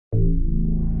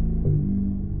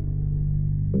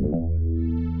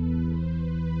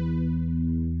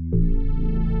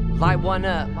Light one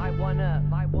up.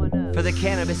 For the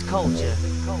cannabis culture.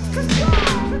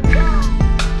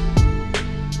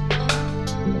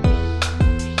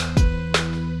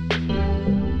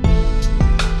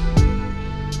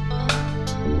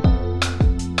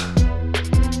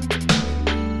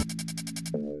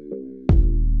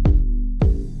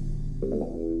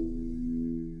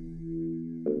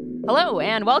 Hello,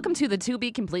 and welcome to the To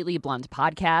Be Completely Blunt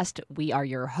podcast. We are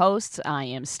your hosts. I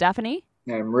am Stephanie.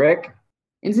 I'm Rick.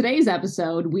 In today's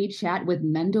episode, we chat with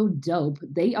Mendo Dope.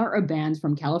 They are a band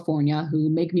from California who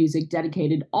make music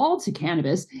dedicated all to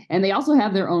cannabis, and they also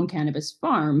have their own cannabis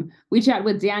farm. We chat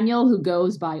with Daniel, who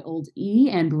goes by Old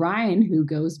E, and Brian, who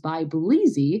goes by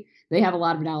Bleezy. They have a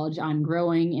lot of knowledge on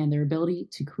growing, and their ability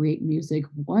to create music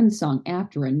one song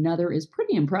after another is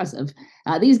pretty impressive.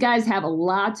 These guys have a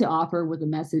lot to offer with the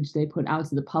message they put out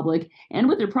to the public and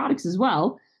with their products as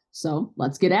well. So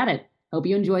let's get at it. Hope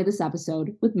you enjoy this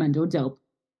episode with Mendo Dope.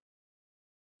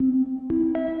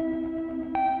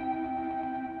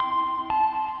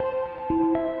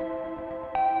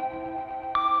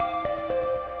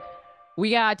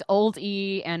 We got Old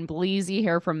E and Bleezy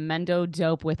here from Mendo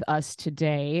Dope with us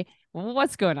today.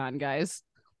 What's going on, guys?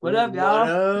 What up,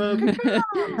 y'all?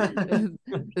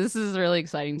 This is really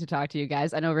exciting to talk to you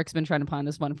guys. I know Rick's been trying to plan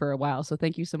this one for a while, so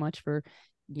thank you so much for,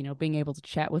 being able to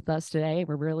chat with us today.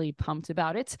 We're really pumped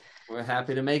about it. We're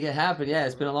happy to make it happen. Yeah,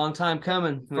 it's been a long time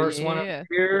coming. First one up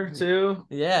here, too.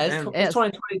 Yeah, it's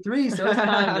 2023, so it's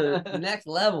time to the next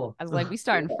level. I was like, we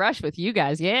starting fresh with you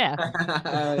guys. Yeah.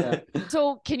 Yeah.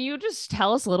 So can you just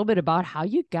tell us a little bit about how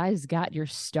you guys got your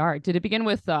start? Did it begin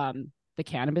with the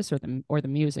cannabis or the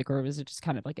music, or was it just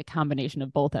kind of like a combination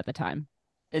of both at the time?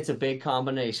 It's a big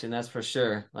combination, that's for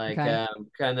sure. Like, Okay.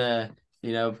 kind of,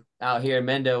 out here in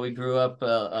Mendo, we grew up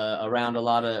around a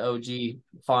lot of OG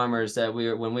farmers that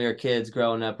when we were kids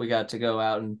growing up, we got to go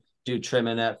out and do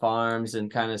trimming at farms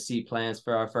and kind of see plants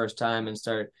for our first time and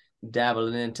start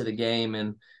dabbling into the game.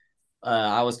 And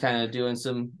I was kind of doing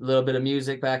some little bit of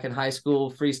music back in high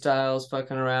school, freestyles,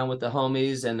 fucking around with the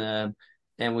homies,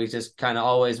 and we just kind of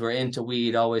always were into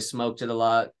weed, always smoked it a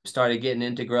lot. Started getting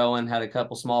into growing, had a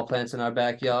couple small plants in our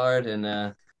backyard,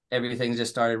 and everything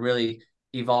just started really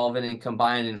evolving and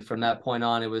combining. From that point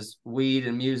on, it was weed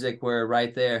and music were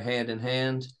right there hand in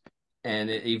hand, and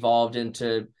it evolved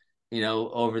into,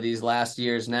 over these last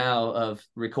years now of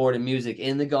recording music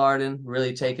in the garden,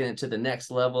 really taking it to the next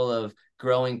level of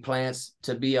growing plants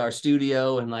to be our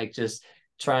studio, and like just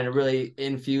trying to really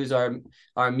infuse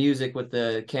our music with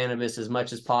the cannabis as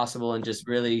much as possible, and just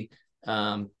really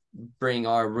bring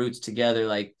our roots together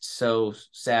like so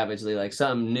savagely, like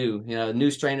something new, a new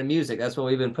strain of music. That's what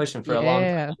we've been pushing for a long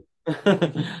time.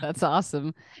 That's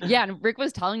awesome. Yeah, and Rick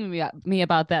was telling me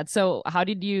about that. So how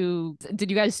did you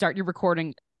guys start your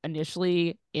recording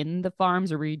initially in the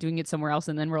farms, or were you doing it somewhere else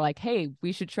and then we're like, hey,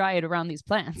 we should try it around these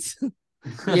plants?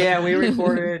 Yeah, we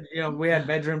recorded, we had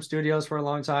bedroom studios for a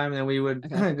long time, and then we would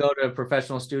go to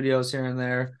professional studios here and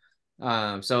there.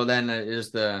 So then it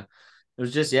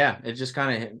just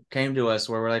kind of came to us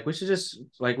where we're like, we should just,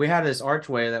 like, we had this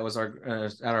archway that was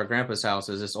at our grandpa's house,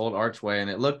 is this old archway, and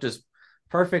it looked just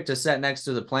perfect to set next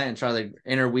to the plant and try to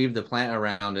interweave the plant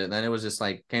around it. And then it was just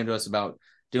like, came to us about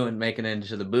making it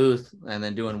into the booth and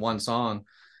then doing one song.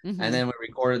 Mm-hmm. And then we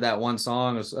recorded that one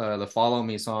song. It was, the Follow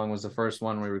Me song was the first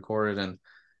one we recorded. And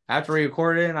after we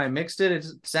recorded it and I mixed it, it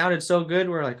sounded so good.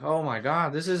 We're like, oh my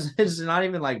God, it's not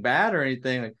even like bad or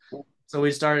anything. Like, so we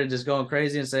started just going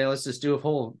crazy and say, let's just do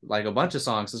a bunch of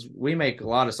songs. We make a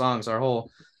lot of songs. Our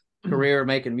whole career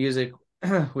making music,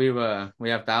 we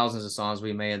have thousands of songs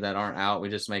we made that aren't out. We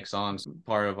just make songs,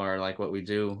 part of our, like, what we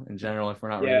do in general. If we're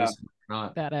not releasing, we're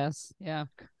not. Badass. Yeah.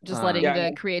 Just letting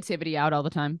the creativity out all the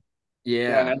time.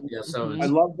 Yeah. So I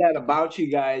love that about you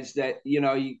guys, that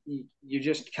you're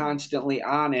just constantly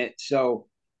on it. So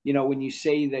when you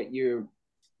say that you're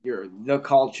the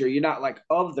culture, you're not like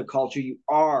of the culture, you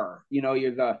are,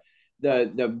 you're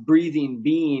the breathing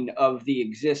being of the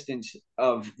existence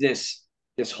of this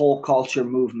whole culture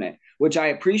movement, which I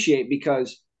appreciate,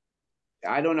 because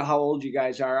I don't know how old you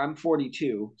guys are. I'm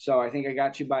 42, so I think I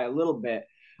got you by a little bit.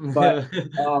 But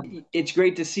it's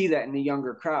great to see that in the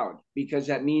younger crowd, because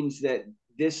that means that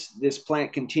this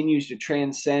plant continues to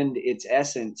transcend its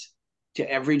essence to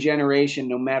every generation,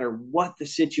 no matter what the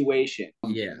situation.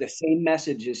 Yeah. The same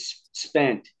message is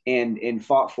spent and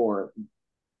fought for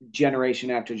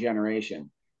generation after generation.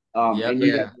 And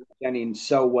you guys are presenting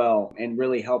so well and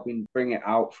really helping bring it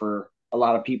out for a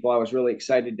lot of people. I was really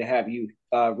excited to have you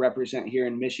represent here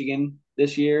in Michigan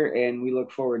this year, and we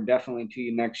look forward definitely to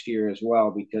you next year as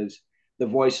well, because the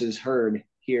voice is heard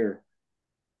here.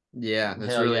 Yeah,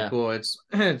 that's really cool. It's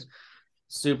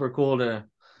super cool to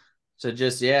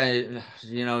just, yeah,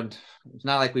 you know, it's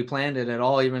not like we planned it at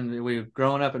all. Even we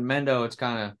growing up in Mendo, it's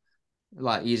kind of a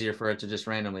lot easier for it to just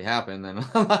randomly happen than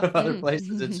a lot of other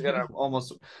places. It's gonna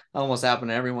almost happen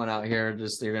to everyone out here.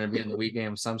 Just they're gonna be in the weed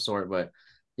game of some sort. But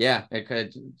yeah,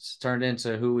 it's turned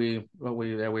into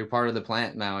we're part of the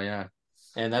plant now. Yeah.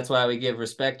 And that's why we give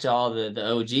respect to all the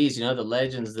OGs, you know, the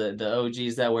legends, the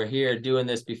OGs that were here doing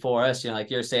this before us. You know, like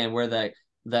you're saying, we're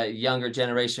that younger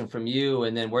generation from you,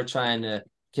 and then we're trying to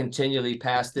continually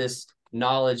pass this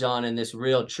knowledge on and this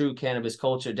real true cannabis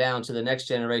culture down to the next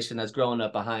generation that's growing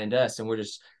up behind us. And we're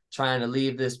just trying to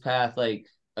leave this path like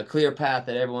a clear path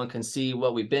that everyone can see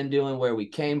what we've been doing, where we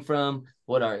came from,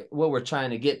 what we're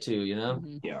trying to get to, you know?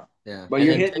 Yeah. Yeah. But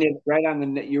you're hitting it right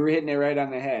on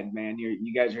the head, man.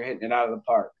 You guys are hitting it out of the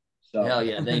park. So hell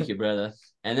yeah, thank you, brother.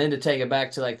 And then to take it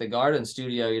back to like the garden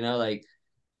studio, you know, like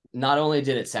not only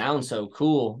did it sound so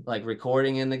cool, like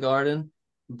recording in the garden,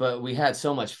 but we had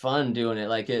so much fun doing it.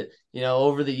 Like it, you know,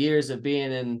 over the years of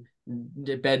being in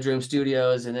bedroom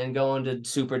studios and then going to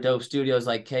super dope studios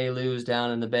like K-Lou's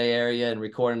down in the Bay Area and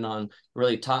recording on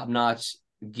really top-notch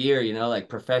gear, you know, like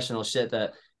professional shit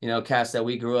that, you know, cats that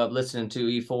we grew up listening to,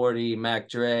 E40, Mac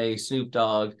Dre, Snoop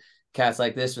Dogg, cats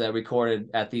like this that recorded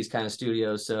at these kind of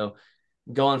studios. So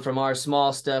going from our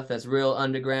small stuff that's real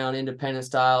underground, independent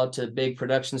style to big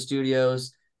production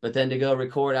studios, but then to go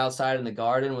record outside in the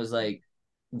garden was like,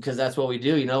 because that's what we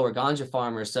do, you know, we're ganja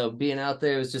farmers. So being out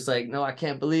there was just like, no, I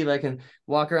can't believe I can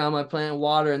walk around my plant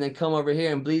water and then come over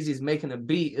here and Bleezy's making a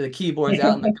beat. The keyboard's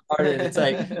out in the garden. It's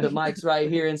like the mic's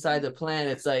right here inside the plant.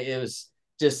 It's like, it was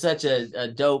just such a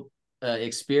dope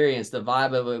experience. The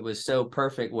vibe of it was so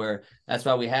perfect, where that's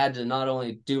why we had to not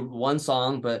only do one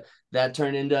song, but that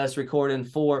turned into us recording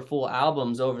 4 full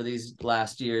albums over these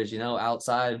last years, you know,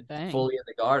 outside. Dang. Fully in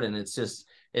the garden.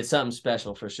 It's something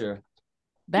special for sure.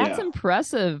 That's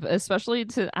impressive, especially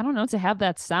I don't know, to have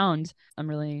that sound. I'm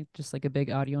really just like a big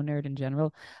audio nerd in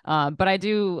general. But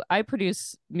I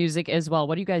produce music as well.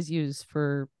 What do you guys use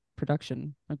for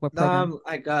production? Like what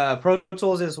program? Pro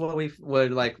Tools is what we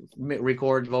would like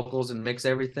record vocals and mix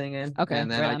everything in. Okay.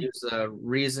 And then I use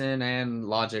Reason and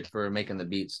Logic for making the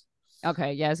beats.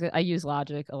 Okay, yeah, I use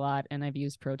Logic a lot, and I've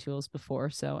used Pro Tools before,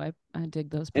 so I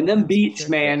dig those. And them beats,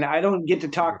 man, I don't get to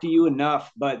talk to you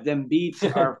enough, but them beats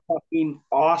are fucking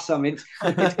awesome. It's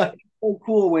so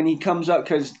cool when he comes up,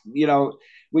 because you know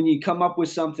when you come up with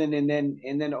something and then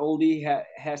Oldie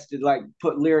has to like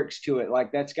put lyrics to it,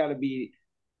 like that's got to be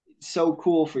so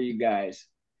cool for you guys.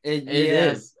 It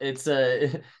is. It's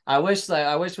I wish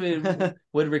we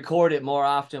would record it more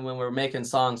often when we're making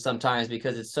songs sometimes,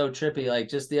 because it's so trippy. Like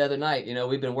just the other night, you know,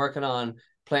 we've been working on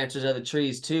Planters of the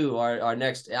Trees too, our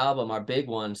next album, our big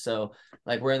one. So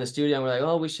like we're in the studio and we're like,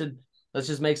 oh, let's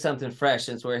just make something fresh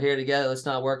since we're here together. Let's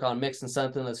not work on mixing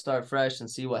something. Let's start fresh and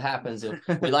see what happens. And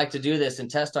we like to do this and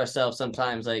test ourselves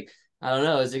sometimes. Like, I don't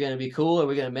know, is it going to be cool? Are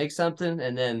we going to make something?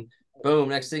 And then boom,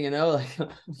 next thing you know, like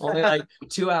only like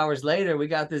 2 hours later, we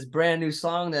got this brand new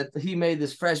song that he made,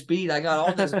 this fresh beat. I got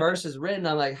all these verses written.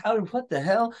 I'm like, what the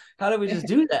hell? How did we just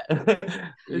do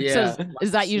that? Yeah. So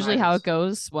is that usually how it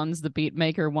goes? One's the beat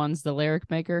maker, one's the lyric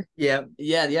maker? Yeah,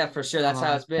 for sure. That's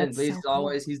how it's been. Bleezy's so cool.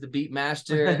 He's the beat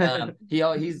master.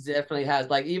 He's definitely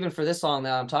has, like, even for this song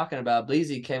that I'm talking about,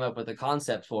 Bleezy came up with the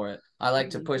concept for it. I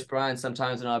like to push Brian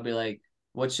sometimes and I'll be like,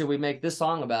 what should we make this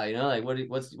song about? You know, like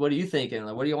what are you thinking?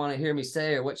 Like, what do you want to hear me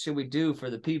say, or what should we do for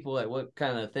the people? Like, what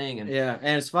kind of thing? And yeah,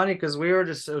 and it's funny because we were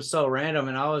just so random,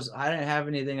 and I didn't have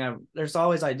anything. There's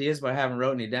always ideas, but I haven't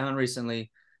wrote any down recently.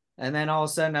 And then all of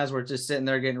a sudden, as we're just sitting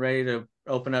there getting ready to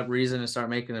open up Reason and start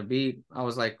making a beat, I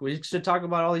was like, we should talk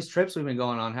about all these trips we've been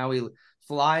going on. How we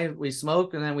fly, we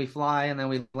smoke, and then we fly, and then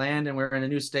we land, and we're in a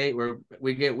new state where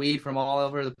we get weed from all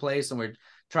over the place, and we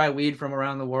try weed from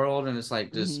around the world, and it's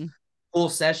like just. Full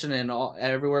session and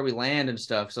everywhere we land and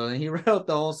stuff. So then he wrote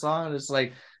the whole song, and it's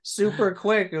like super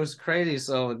quick. It was crazy.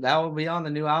 So that will be on the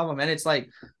new album, and it's like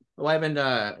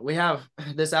we have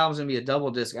this album's gonna be a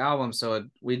double disc album. So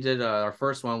we did our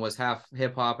first one was half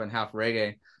hip hop and half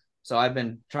reggae. So I've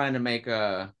been trying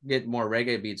to get more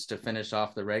reggae beats to finish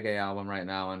off the reggae album right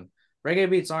now, and reggae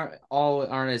beats aren't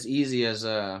as easy as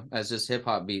just hip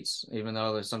hop beats, even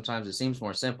though sometimes it seems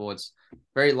more simple. It's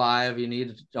very live.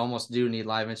 You almost need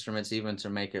live instruments even to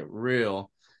make it real.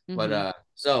 But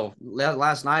so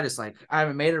last night, it's like I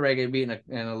haven't made a reggae beat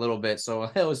in a little bit, so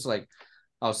it was like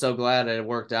I was so glad it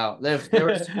worked out. There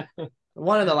was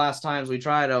one of the last times we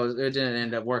tried, it didn't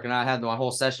end up working. I had my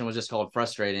whole session was just called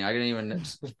frustrating. I didn't even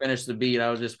finish the beat. I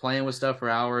was just playing with stuff for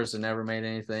hours and never made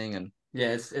anything. And yeah,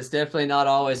 it's definitely not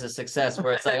always a success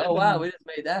where it's like, oh wow, we just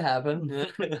made that happen.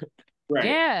 Right.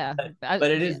 Yeah.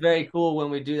 But it is very cool when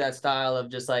we do that style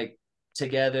of just like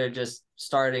together, just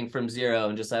starting from zero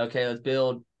and just like, okay, let's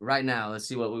build right now. Let's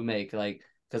see what we make. Like,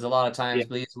 because a lot of times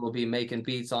Bleezy will be making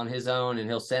beats on his own and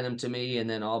he'll send them to me, and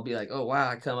then I'll be like, oh wow,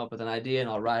 I come up with an idea and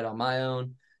I'll write on my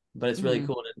own. But it's really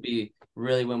cool to be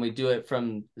really when we do it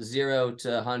from 0 to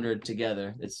 100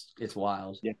 together. It's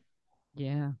wild. Yeah.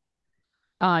 Yeah.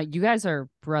 You guys are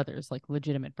brothers, like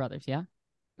legitimate brothers, yeah?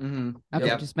 Mm-hmm. Okay,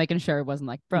 Yep. just making sure it wasn't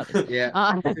like brothers.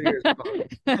 Yeah.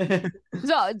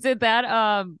 So did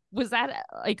that was that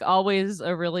like always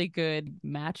a really good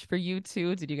match for you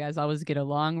two? Did you guys always get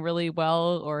along really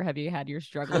well, or have you had your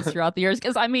struggles throughout the years?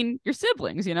 Because I mean, you're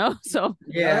siblings, you know? So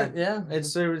Yeah.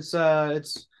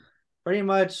 It's pretty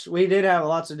much, we did have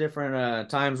lots of different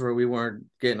times where we weren't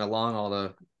getting along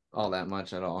all that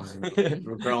much at all.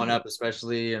 We're growing up,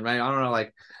 especially, and I don't know,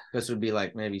 like this would be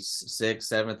like maybe 6th,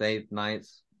 7th, 8th, 9th,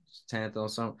 10th,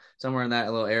 or somewhere in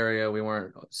that little area. We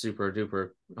weren't super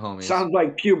duper homies. Sounds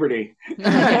like puberty.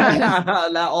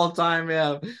 That all time,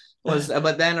 yeah.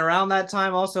 But then around that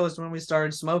time also is when we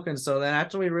started smoking. So then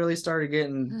after we really started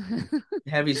getting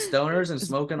heavy stoners and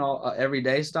smoking all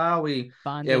everyday style, we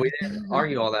didn't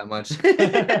argue all that much.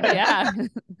 Yeah.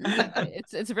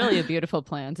 It's really a beautiful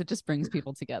plan. It just brings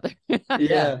people together.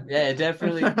 Yeah, it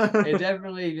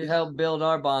definitely helped build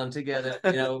our bond together,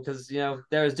 you know, because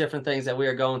there was different things that we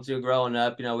were going through growing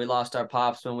up. We lost our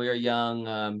pops when we were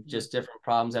young, just different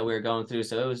problems that we were going through.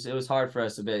 So it was hard for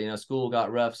us a bit. School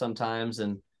got rough sometimes,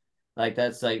 and like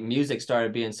that's like music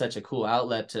started being such a cool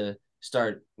outlet to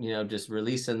start, just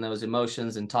releasing those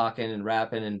emotions and talking and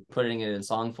rapping and putting it in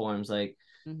song forms. Like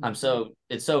it's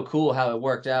so cool how it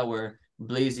worked out where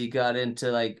Bleezy got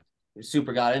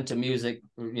into music,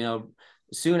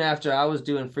 soon after I was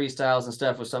doing freestyles and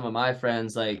stuff with some of my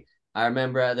friends. Like I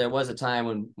remember there was a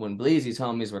time when Bleezy's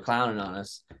homies were clowning on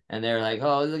us, and they were like,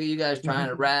 "Oh, look at you guys trying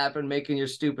to rap and making your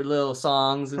stupid little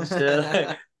songs and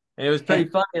shit." And it was pretty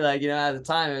funny, like, at the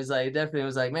time, it was like, definitely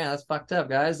was like, man, that's fucked up,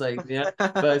 guys. Like,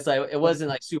 but it's like, it wasn't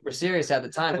like super serious at the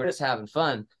time. We're just having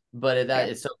fun. But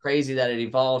it's so crazy that it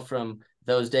evolved from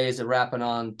those days of rapping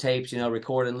on tapes,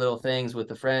 recording little things with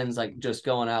the friends, like just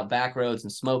going out back roads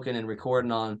and smoking and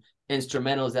recording on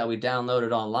instrumentals that we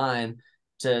downloaded online,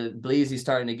 to Bleezy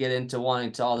starting to get into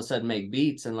wanting to all of a sudden make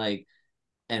beats and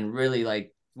really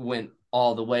like went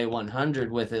all the way 100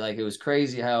 with it. Like it was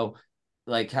crazy how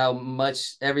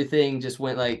much everything just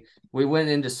went, like we went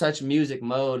into such music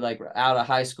mode like out of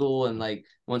high school, and like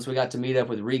once we got to meet up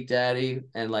with Reek Daddy,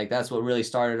 and like that's what really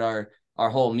started our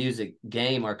whole music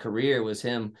game, our career, was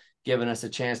him giving us a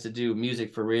chance to do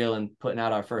music for real and putting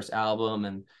out our first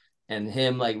album, and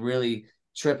him like really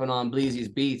tripping on Bleezy's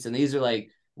beats. And these are like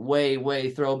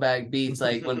way throwback beats,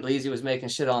 like when Bleezy was making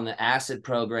shit on the Acid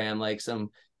program, like some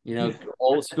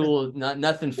old school,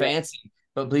 nothing fancy,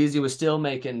 but Bleezy was still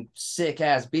making sick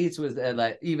ass beats with that.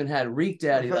 Like even had Reek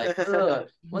Daddy like,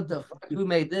 what the fuck? Who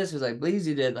made this? It was like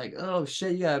Bleezy did. Like, oh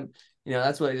shit, you got,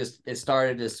 that's what it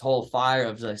started, this whole fire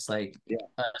of just like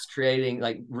us creating,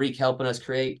 like Reek helping us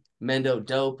create Mendo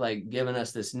Dope, like giving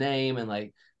us this name and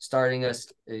like starting us,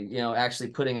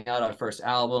 actually putting out our first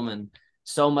album, and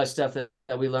so much stuff that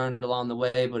we learned along the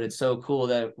way. But it's so cool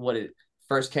that what it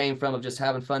first came from of just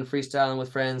having fun freestyling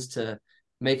with friends to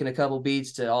making a couple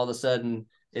beats to all of a sudden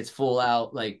it's full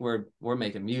out, like we're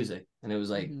making music. And it was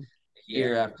like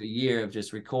year after year of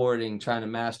just recording, trying to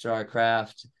master our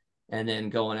craft, and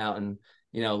then going out and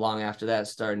long after that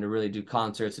starting to really do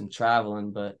concerts and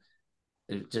traveling. But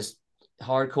it just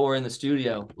hardcore in the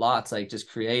studio, lots, like just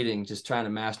creating, just trying to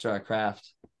master our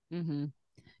craft. And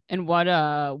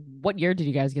what year did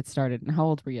you guys get started, and how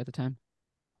old were you at the time?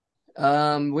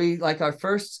 We like our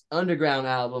first underground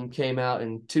album came out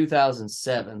in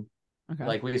 2007. Okay.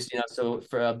 Like we, so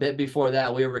for a bit before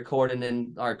that, we were recording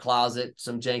in our closet,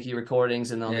 some janky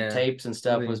recordings, and on the tapes and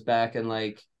stuff was back in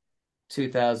like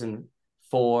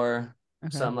 2004,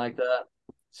 something like that.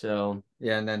 So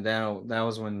and then that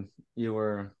was when you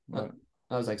were,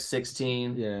 I was like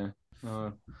 16.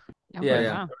 Wow.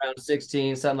 Around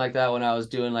 16, something like that, when I was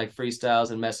doing like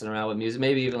freestyles and messing around with music,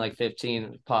 maybe even like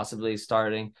 15, possibly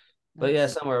starting. But yeah,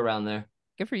 somewhere around there.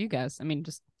 Good for you guys. I mean,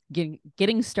 just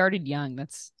getting started young.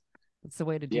 That's the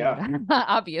way to do it.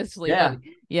 Obviously.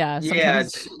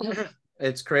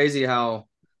 It's crazy how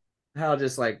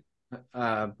just like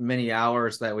many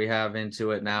hours that we have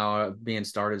into it now, being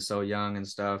started so young and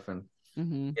stuff, and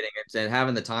getting it and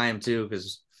having the time too,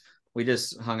 because we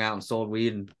just hung out and sold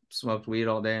weed and smoked weed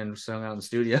all day and just hung out in the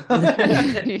studio. We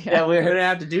didn't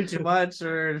have to do too much,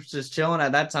 or just chilling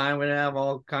at that time. We didn't have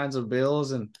all kinds of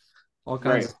bills and all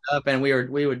kinds of stuff. And we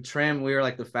would trim. We were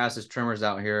like the fastest trimmers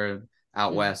out here.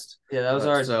 out west. Yeah, that was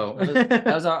that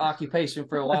was our occupation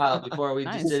for a while before we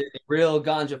just did real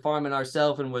ganja farming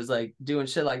ourselves and was like doing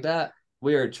shit like that.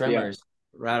 We were trimmers.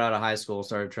 Right out of high school,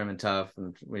 started trimming tough,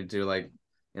 and we'd do like,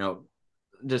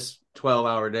 just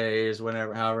 12-hour days,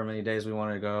 however many days we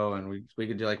wanted to go, and we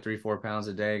could do like 3-4 pounds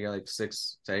a day, get like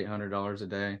 $600 to $800 a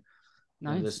day.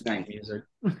 Nice. Music.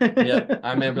 Yeah,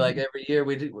 I remember like every year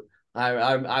we did.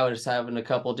 I was having a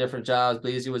couple different jobs.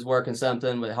 Bleezy was working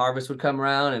something, but harvest would come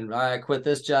around, and I quit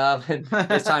this job, and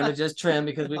it's time to just trim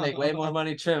because we make way more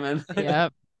money trimming.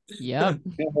 Yep.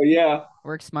 Oh, yeah.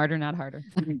 Work smarter, not harder.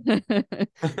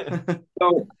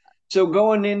 So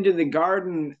going into the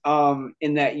garden,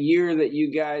 in that year that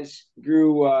you guys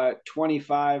grew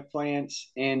 25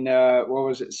 plants and what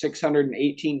was it,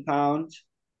 618 pounds?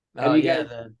 Have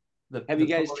you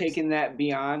guys taken that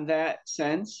beyond that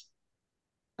since?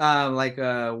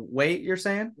 Weight, you're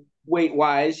saying? Weight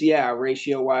wise, yeah,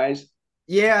 ratio wise.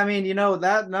 Yeah, I mean,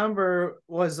 that number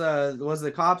was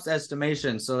the cops'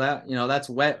 estimation. So that, that's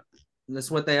wet.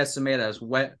 That's what they estimate as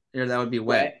wet. Or that would be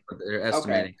wet. They're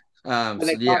estimating.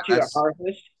 Okay. They caught you at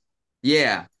harvest?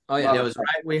 Yeah. Oh yeah. It was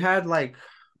right. We had like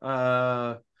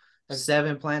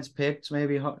 7 plants picked,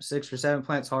 maybe 6 or 7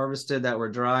 plants harvested that were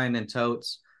drying in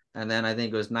totes. And then I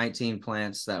think it was 19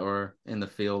 plants that were in the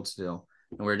field still.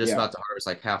 And we were just about to harvest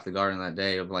like half the garden that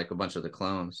day of like a bunch of the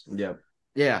clones. Yep.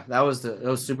 Yeah, it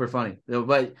was super funny.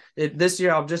 But this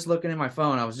year, I'm just looking at my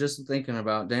phone. I was just thinking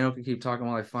about, Daniel could keep talking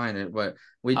while I find it, but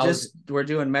we're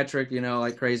doing metric,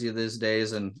 like crazy these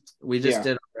days. And we just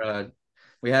did,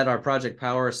 we had our Project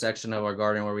Power section of our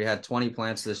garden where we had 20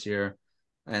 plants this year,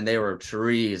 and they were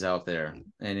trees out there.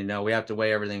 And, we have to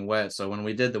weigh everything wet. So when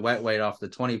we did the wet weight off the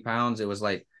 20 pounds, it was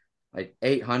like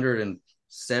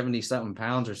 870 something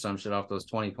pounds or some shit off those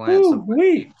 20 plants.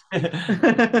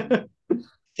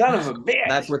 Son of a bitch.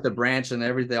 That's with the branch and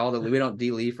everything. We don't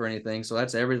de-leaf or anything, so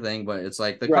that's everything. But it's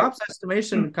like the cops'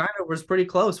 estimation kind of was pretty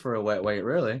close for a wet weight,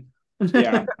 really.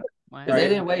 Yeah, they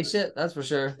didn't weigh shit. That's for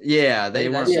sure. Yeah, they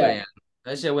weren't weighing.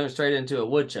 That shit went straight into a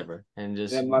wood chipper and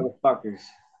just them motherfuckers.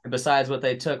 Besides what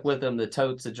they took with them, the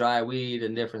totes of dry weed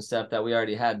and different stuff that we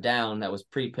already had down that was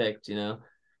pre-picked, Yeah.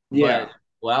 But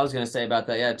what I was gonna say about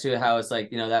that, too, how it's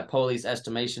like that police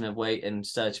estimation of weight and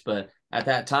such. But at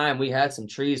that time, we had some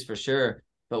trees for sure.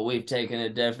 But we've taken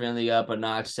it definitely up a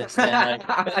notch since then.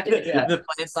 The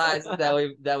plant sizes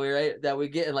that we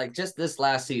get, like just this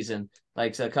last season,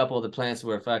 like a couple of the plants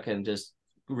were fucking just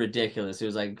ridiculous. It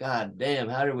was like, God damn,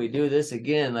 how did we do this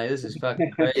again? Like, this is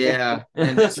fucking crazy. Yeah,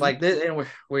 and it's like this, and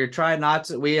we're trying not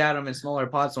to. We had them in smaller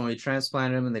pots when we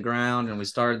transplanted them in the ground, and we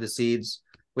started the seeds.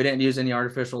 We didn't use any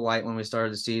artificial light when we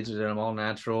started the seeds. We did them all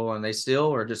natural, and they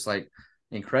still were just like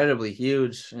incredibly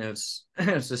huge. And it's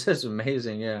just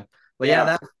amazing, yeah.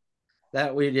 But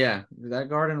that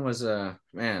garden was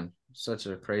such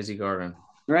a crazy garden.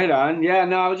 Right on. Yeah,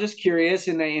 no, I was just curious,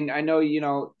 and I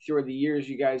know through the years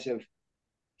you guys have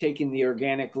taken the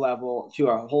organic level to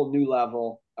a whole new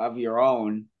level of your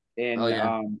own, and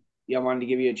I wanted to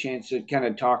give you a chance to kind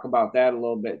of talk about that a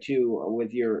little bit too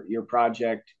with your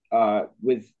project,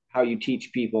 with how you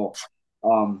teach people,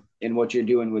 and what you're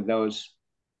doing with those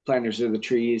planters of the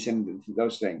trees and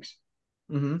those things.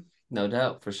 Mm-hmm. No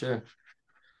doubt, for sure.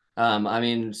 I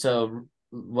mean, so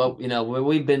what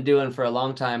we've been doing for a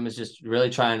long time is just really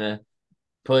trying to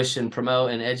push and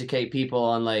promote and educate people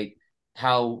on like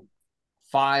how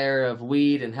fire of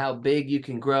weed and how big you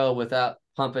can grow without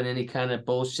pumping any kind of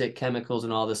bullshit chemicals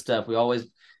and all this stuff. We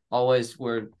always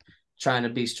were trying to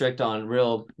be strict on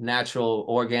real natural,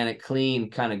 organic, clean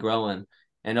kind of growing.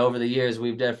 And over the years,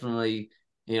 we've definitely,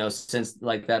 since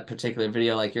like that particular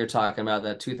video, like you're talking about,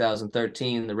 that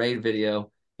 2013, the raid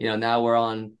video, now we're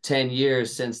on 10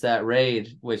 years since that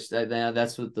raid, which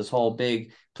that's what this whole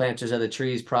big Planters of the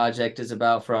Trees project is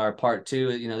about for our part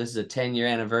 2. This is a 10-year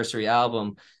anniversary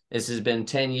album. This has been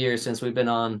 10 years since we've been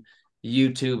on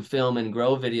YouTube film and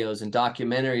grow videos and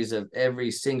documentaries of every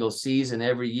single season,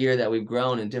 every year that we've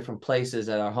grown in different places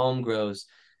at our home grows.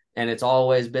 And it's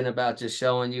always been about just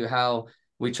showing you how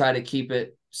we try to keep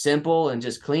it simple and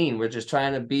just clean. We're just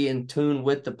trying to be in tune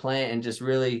with the plant and just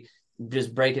really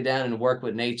just break it down and work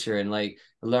with nature, and like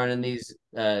learning these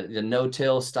the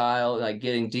no-till style, like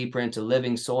getting deeper into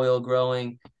living soil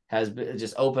growing has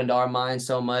just opened our minds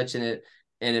so much, and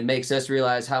it makes us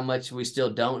realize how much we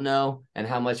still don't know and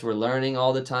how much we're learning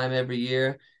all the time every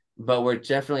year. But we're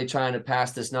definitely trying to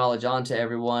pass this knowledge on to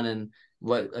everyone. And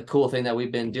what a cool thing that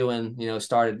we've been doing,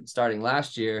 starting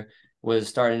last year, was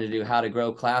starting to do how to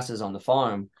grow classes on the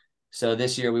farm. So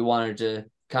this year we wanted to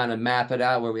kind of map it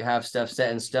out where we have stuff set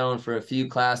in stone for a few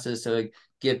classes, so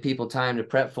give people time to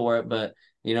prep for it. But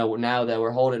now that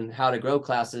we're holding how to grow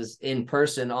classes in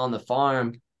person on the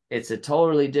farm, it's a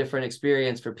totally different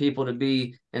experience for people to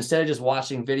be, instead of just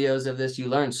watching videos of this, you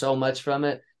learn so much from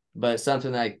it. But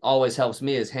something that always helps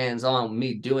me is hands-on,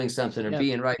 me doing something or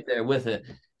being right there with it.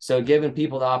 So giving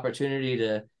people the opportunity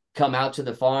to come out to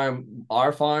the farm,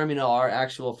 our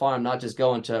actual farm, not just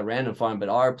going to a random farm, but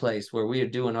our place where we are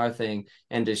doing our thing,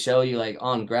 and to show you like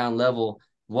on ground level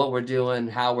what we're doing,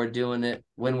 how we're doing it,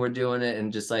 when we're doing it,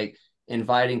 and just like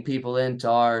inviting people into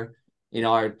our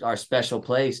our special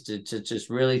place to just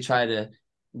really try to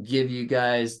give you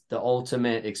guys the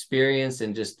ultimate experience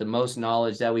and just the most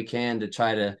knowledge that we can to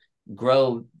try to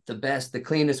grow the best, the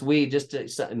cleanest weed, just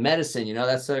to medicine.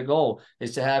 That's our goal,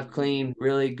 is to have clean,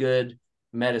 really good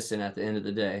medicine at the end of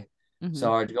the day.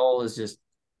 So our goal is just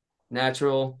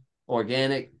natural,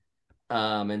 organic,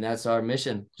 and that's our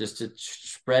mission, just to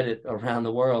spread it around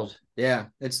the world. Yeah,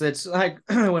 it's like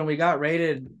when we got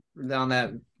rated on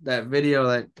that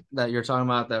video that you're talking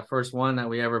about, that first one that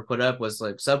we ever put up, was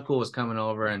like Subcool was coming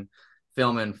over and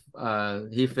filming.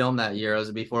 He filmed that year. It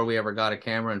was before we ever got a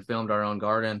camera and filmed our own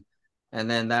garden. And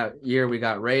then that year we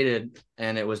got rated,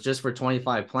 and it was just for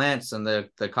 25 plants. And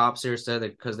the cops here said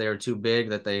that because they were too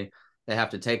big that they have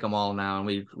to take them all now. And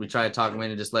we try to talk them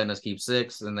into just letting us keep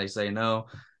 6, and they say no,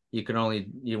 you can only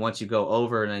once you go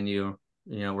over, and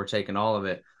then we're taking all of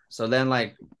it. So then,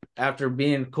 like, after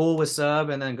being cool with Sub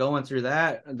and then going through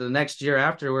that, the next year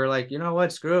after, we're like, you know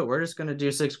what, screw it, we're just going to do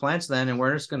 6 plants then, and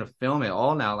we're just going to film it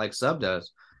all now like Sub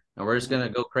does, and we're just going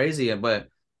to go crazy. But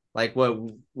like what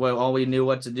all we knew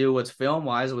what to do with film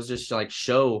wise was just like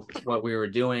show what we were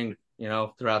doing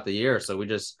throughout the year. So we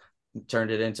just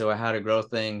turned it into a how to grow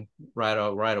thing right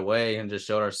away, and just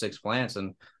showed our 6 plants,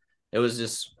 and it was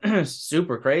just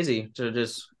super crazy to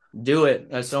just do it.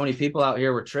 So many people out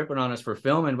here were tripping on us for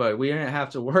filming, but we didn't have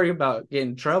to worry about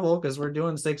getting in trouble because we're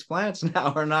doing 6 plants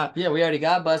now. We're not. Yeah, we already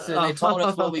got busted. They told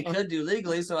us what we could do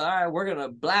legally, so all right, we're gonna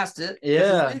blast it.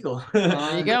 Yeah, it's legal.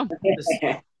 There you go.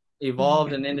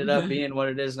 Evolved and ended up being what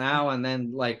it is now. And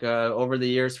then like over the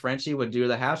years, Frenchie would do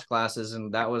the hash classes,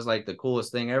 and that was like the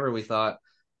coolest thing ever, we thought.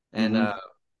 And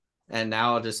and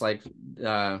now just like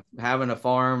having a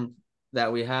farm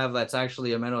that we have that's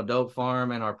actually a Mendo Dope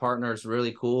farm, and our partner's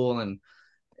really cool, and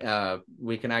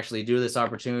we can actually do this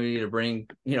opportunity to bring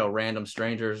random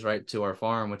strangers right to our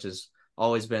farm, which has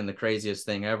always been the craziest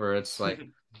thing ever. It's like it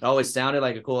always sounded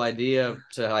like a cool idea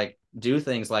to like do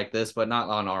things like this, but not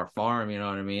on our farm, you know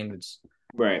what I mean? It's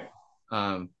right.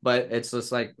 But it's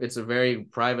just like it's a very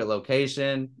private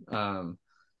location.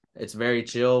 It's very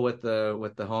chill with the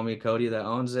homie Cody that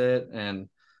owns it, and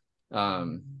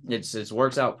it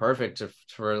works out perfect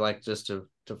for like just to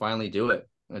finally do it.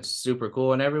 It's super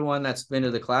cool. And everyone that's been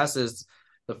to the classes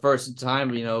the first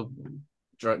time,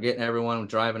 getting everyone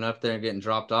driving up there and getting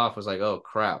dropped off was like, oh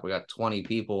crap, we got 20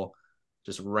 people,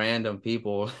 just random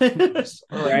people.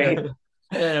 Right.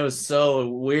 And it was so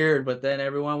weird, but then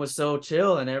everyone was so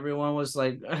chill, and everyone was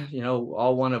like,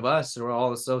 all one of us. We're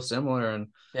all so similar. And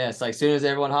yeah, it's like as soon as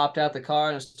everyone hopped out the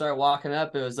car and started walking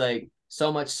up, it was like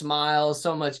so much smiles,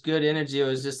 so much good energy. It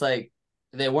was just like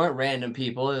they weren't random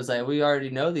people. It was like we already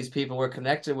know these people. We're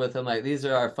connected with them. Like these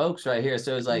are our folks right here.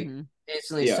 So it was like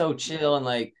instantly so chill, and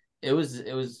like it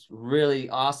was really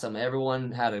awesome.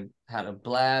 Everyone had a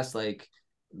blast. Like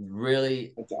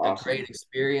really awesome. A great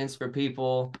experience for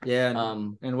people. Yeah.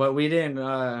 And what we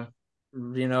didn't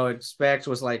expect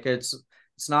was like it's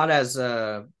not as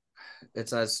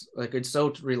it's as like it's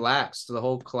so relaxed, the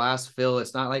whole class feel.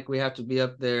 It's not like we have to be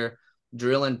up there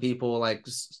drilling people like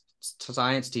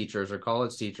science teachers or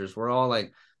college teachers. We're all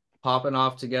like popping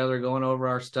off together, going over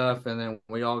our stuff, and then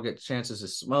we all get chances to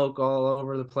smoke all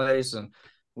over the place, and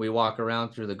we walk around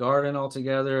through the garden all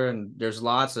together, and there's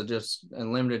lots of just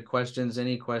unlimited questions.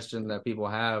 Any question that people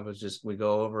have is just we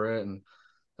go over it. And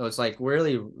so it's like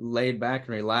really laid back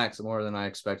and relaxed, more than I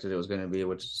expected it was going to be,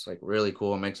 which is like really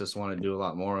cool. It makes us want to do a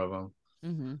lot more of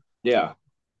them. Yeah.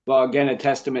 Well, again, a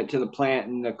testament to the plant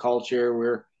and the culture.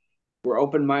 We're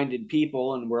open-minded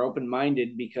people, and we're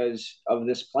open-minded because of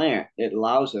this plant. It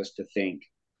allows us to think,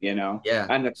 Yeah.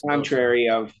 On the contrary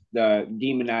of the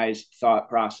demonized thought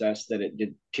process that it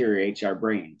deteriorates our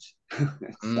brains.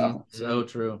 So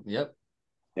true. Yep.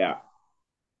 Yeah.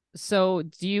 So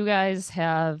do you guys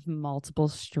have multiple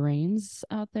strains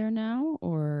out there now,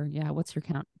 or what's your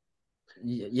count?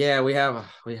 Yeah, we have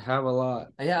a lot.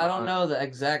 Yeah, I don't know the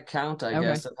exact count, I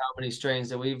guess, of how many strains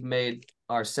that we've made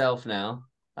ourselves now.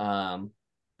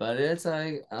 But it's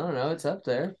like, I don't know, it's up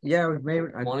there. Yeah, we've made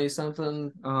 20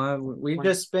 something. We've 20.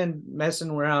 Just been messing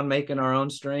around making our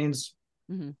own strains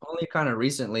only kind of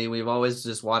recently. We've always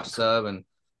just watched Sub and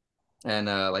and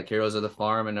like Heroes of the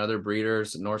Farm and other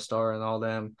breeders, North Star and all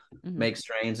them make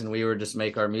strains, and we would just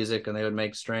make our music and they would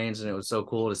make strains, and it was so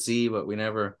cool to see, but we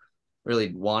never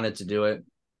really wanted to do it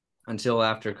until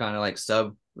after kind of like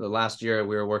Sub. The last year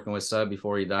we were working with Sub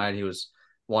before he died, he was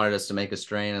wanted us to make a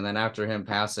strain, and then after him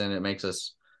passing, it makes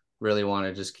us really want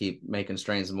to just keep making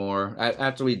strains more.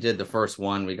 After we did the first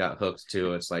one, we got hooked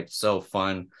too. It's like so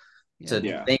fun to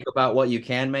think about what you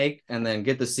can make and then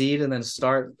get the seed and then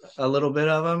start a little bit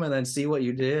of them and then see what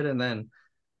you did. And then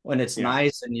when it's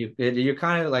nice and you're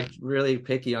kind of like really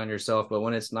picky on yourself, but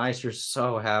when it's nice, you're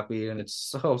so happy and it's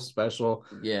so special.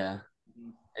 Yeah.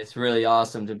 It's really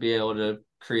awesome to be able to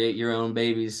create your own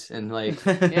babies and like,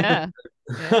 yeah.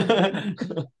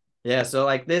 Yeah, so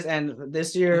like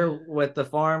this year with the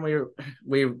farm,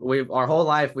 we our whole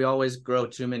life we always grow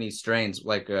too many strains.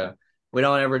 Like we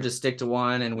don't ever just stick to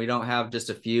one, and we don't have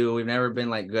just a few. We've never been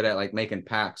like good at like making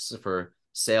packs for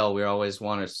sale. We always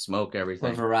want to smoke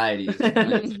everything. For varieties.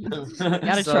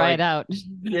 Gotta So, try like, it out.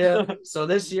 Yeah. So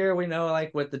this year we know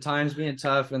like with the times being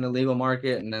tough in the legal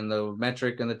market and then the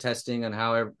metric and the testing and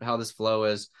how this flow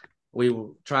is, we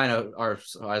try to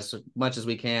as much as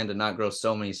we can to not grow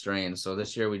so many strains. So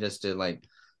this year we just did like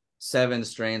 7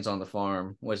 strains on the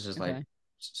farm, which is like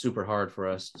super hard for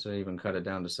us to even cut it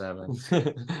down to 7.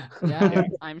 Yeah,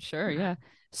 I'm sure. Yeah.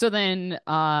 So then,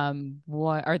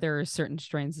 what are there certain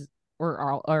strains,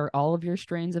 or are all of your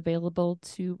strains available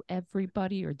to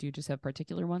everybody, or do you just have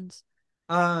particular ones?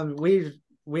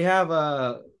 We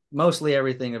have mostly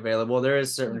everything available. There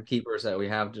is certain keepers that we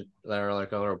have that are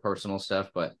like our personal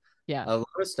stuff, but yeah, a lot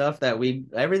of stuff that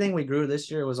everything we grew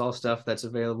this year was all stuff that's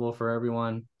available for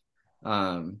everyone.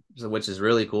 So, which is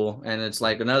really cool. And it's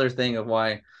like another thing of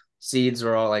why seeds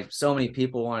are all like so many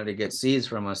people wanted to get seeds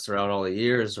from us throughout all the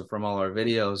years or from all our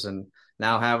videos, and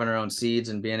now having our own seeds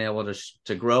and being able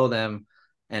to grow them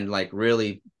and like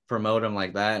really promote them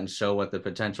like that and show what the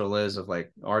potential is of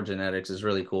like our genetics is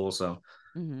really cool. So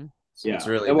it's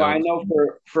really well, dope. I know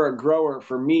for a grower,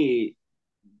 for me,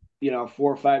 4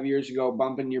 or 5 years ago,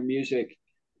 bumping your music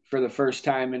for the first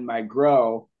time in my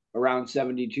grow around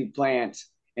 72 plants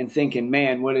and thinking,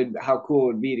 man, how cool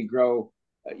it would be to grow,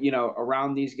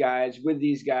 around these guys, with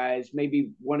these guys, maybe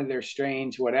one of their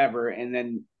strains, whatever. And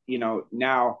then,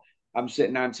 now I'm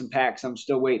sitting on some packs. I'm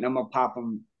still waiting. I'm going to pop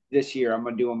them this year. I'm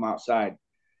going to do them outside.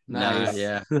 Nice.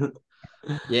 Yeah.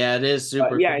 Yeah, it is super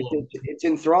cool. It's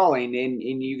enthralling,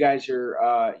 and you guys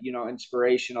are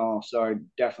inspirational. So I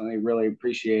definitely really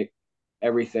appreciate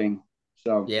everything.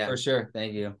 So yeah, for sure.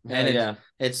 Thank you. And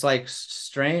it's like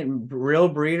real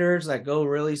breeders that go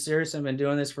really serious and been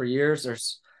doing this for years.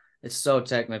 It's so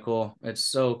technical. It's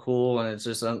so cool, and it's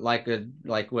just like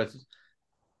with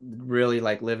really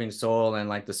like living soil and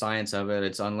like the science of it.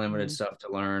 It's unlimited stuff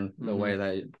to learn. The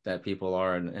way that people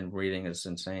are and breeding is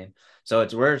insane. So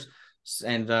we're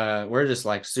just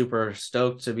like super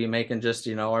stoked to be making just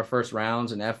our first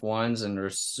rounds and F1s, and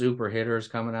there's super hitters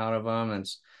coming out of them, and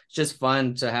it's just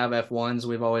fun to have F1s.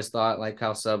 We've always thought like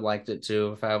how Sub liked it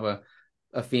too, if have a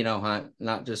pheno hunt,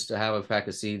 not just to have a pack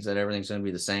of seeds that everything's going to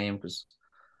be the same, because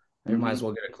you might as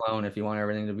well get a clone if you want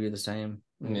everything to be the same.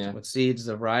 With seeds,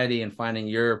 the variety and finding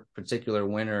your particular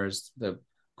winner is the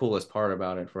coolest part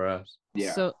about it for us.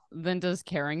 So then does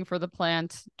caring for the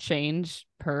plant change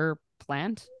per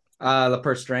plant? The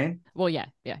per strain? Well, yeah.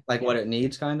 Like what it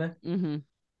needs, kind of?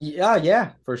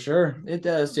 Yeah, for sure. It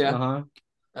does, yeah.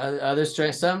 Other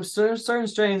strains, certain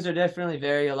strains are definitely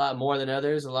vary a lot more than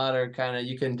others. A lot are kind of,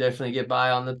 you can definitely get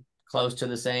by on the close to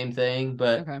the same thing,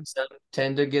 but some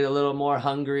tend to get a little more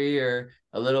hungry or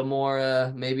a little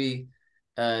more maybe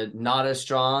not as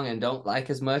strong and don't like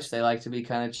as much. They like to be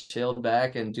kind of chilled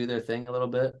back and do their thing a little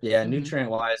bit. Yeah,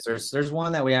 nutrient wise, there's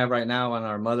one that we have right now in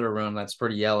our mother room that's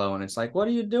pretty yellow, and it's like, what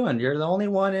are you doing? You're the only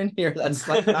one in here that's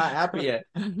like not happy yet.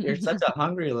 You're such a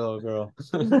hungry little girl.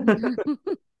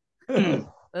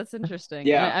 That's interesting.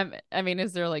 Yeah. I mean,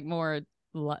 is there like more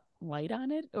light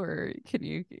on it, or can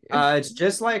you? It's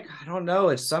just like, I don't know.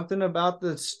 It's something about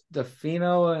the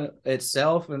pheno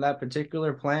itself, and that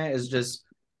particular plant is just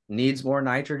needs more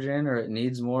nitrogen, or it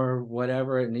needs more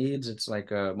whatever it needs. It's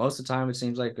like most of the time it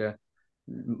seems like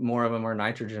more of them are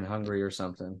nitrogen hungry or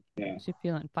something. Yeah.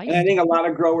 Feeling feisty. And I think a lot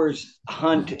of growers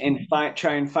hunt and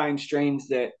try and find strains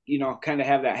that kind of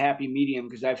have that happy medium,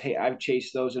 because I've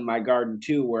chased those in my garden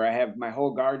too, where I have my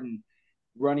whole garden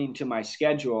running to my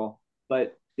schedule,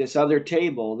 but this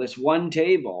one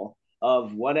table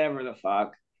of whatever the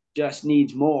fuck just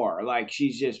needs more. Like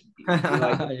she's just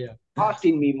like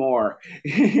costing me more,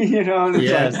 and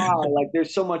it's like, wow, like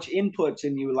there's so much inputs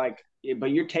in you, like,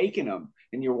 but you're taking them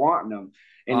and you're wanting them,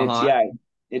 and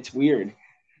it's weird.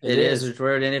 It is. It's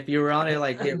weird. And if you were on it,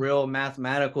 like get real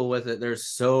mathematical with it, there's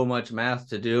so much math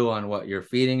to do on what you're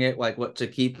feeding it, like what to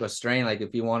keep a strain. Like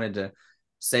if you wanted to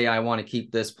say, I want to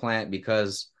keep this plant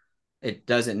because it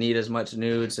doesn't need as much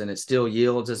nudes and it still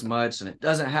yields as much and it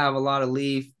doesn't have a lot of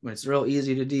leaf and it's real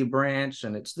easy to debranch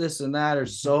and it's this and that.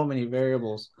 There's so many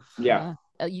variables. Yeah.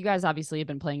 You guys obviously have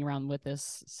been playing around with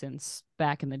this since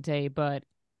back in the day, but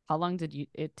how long did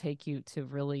it take you to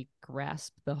really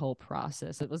grasp the whole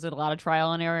process? Was it a lot of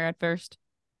trial and error at first?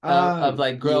 Of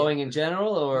like growing in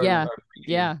general, or yeah,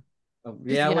 or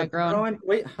yeah, growing.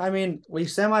 We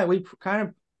kind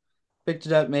of picked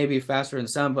it up maybe faster than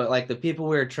some, but like the people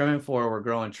we were trimming for were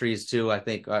growing trees too. I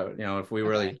think if we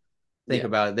really think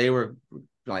about it, they were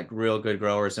like real good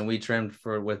growers, and we trimmed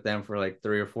with them for like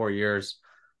 3 or 4 years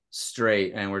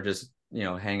straight, and we're just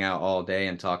hang out all day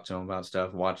and talk to them about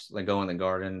stuff, go in the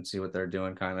garden and see what they're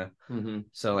doing kind of.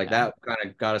 So like that kind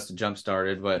of got us to jump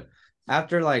started. But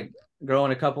after like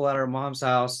growing a couple at our mom's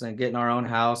house and getting our own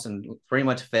house, and pretty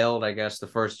much failed, I guess, the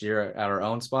first year at our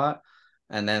own spot,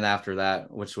 and then after that,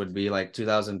 which would be like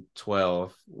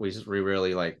 2012, we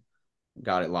really like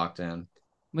got it locked in.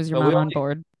 Was your mom on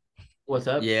board? What's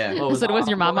up? Yeah. I said, was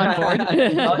your mom on board?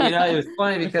 It was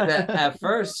funny because at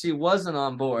first she wasn't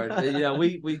on board.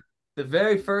 We the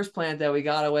very first plant that we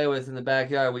got away with in the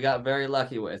backyard, we got very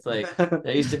lucky with. Like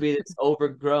there used to be this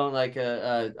overgrown, like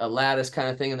a lattice kind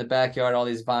of thing in the backyard. All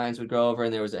these vines would grow over,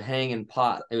 and there was a hanging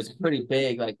pot. It was a pretty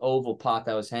big, like oval pot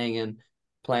that was hanging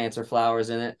plants or flowers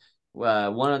in it. We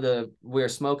were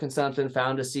smoking something,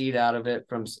 found a seed out of it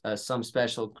from some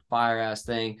special fire ass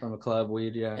thing from a club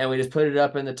weed, and we just put it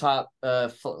up in the top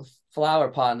flower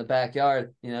pot in the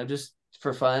backyard, just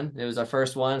for fun. It was our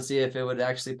first one, see if it would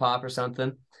actually pop or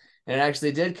something, and it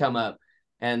actually did come up.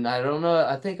 And I don't know,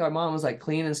 I think our mom was like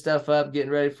cleaning stuff up, getting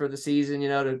ready for the season,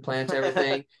 to plant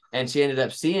everything, and she ended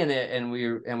up seeing it, and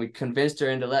we convinced her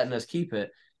into letting us keep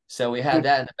it. So we had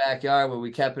that in the backyard where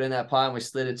we kept it in that pot and we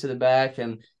slid it to the back,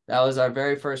 and that was our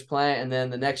very first plant. And then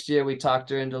the next year we talked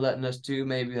her into letting us do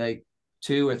maybe like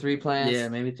 2 or 3 plants. Yeah,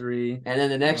 maybe 3. And then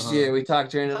the next year we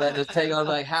talked her into letting us take on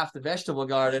like half the vegetable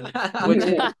garden, which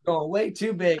was going way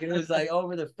too big. And it was like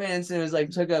over the fence, and it was like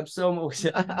took up so much.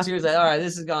 She was like, all right,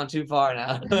 this has gone too far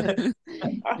now.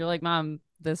 You're like, Mom,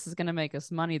 this is gonna make us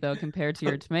money though compared to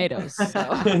your tomatoes. So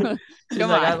she's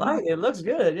like, I like it. It looks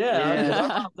good. Yeah. Our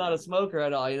mom's not a smoker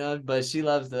at all, but she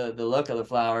loves the look of the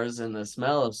flowers and the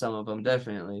smell of some of them,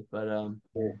 definitely. But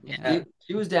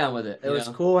she was down with it. It was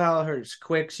cool how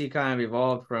quick she kind of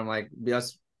evolved from like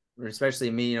us,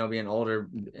 especially me, being older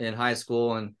in high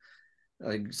school and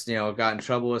got in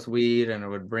trouble with weed and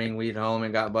would bring weed home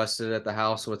and got busted at the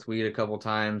house with weed a couple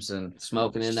times and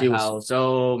smoking in the house. She was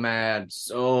so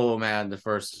mad the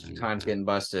first time getting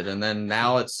busted. And then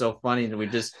now it's so funny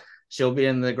that she'll be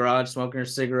in the garage smoking her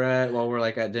cigarette while we're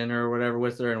like at dinner or whatever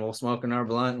with her, and we'll smoking our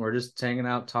blunt and we're just hanging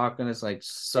out talking. It's like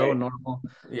so normal.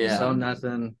 Yeah. So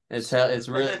nothing. It's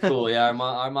really cool. Yeah.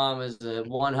 Our mom is a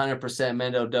 100%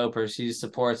 Mendo Doper. She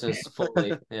supports us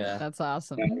fully. Yeah. That's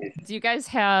awesome. Do you guys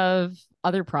have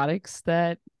other products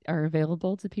that are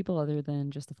available to people other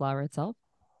than just the flower itself?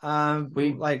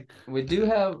 We do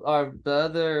have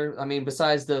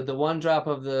besides the one drop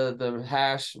of the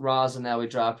hash rosin that we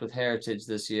dropped with Heritage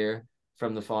this year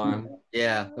from the farm.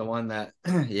 Yeah, the one that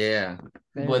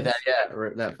with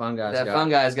that fun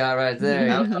guy's got right there.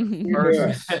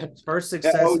 That was first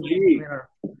success.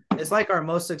 It's like our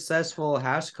most successful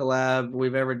hash collab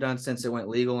we've ever done since it went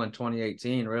legal in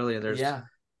 2018. Really,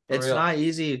 it's not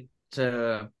easy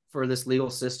for this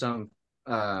legal system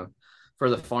for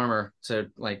the farmer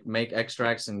to like make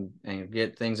extracts and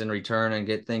get things in return and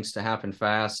get things to happen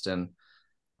fast and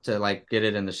to like get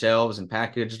it in the shelves and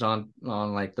packaged on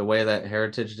like the way that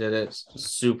Heritage did it. It's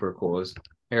super cool.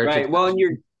 Right. Well, and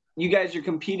you guys are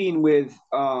competing with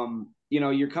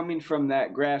you're coming from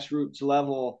that grassroots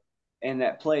level and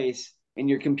that place, and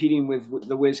you're competing with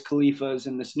the Wiz Khalifas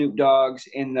and the Snoop Dogs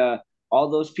and all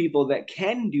those people that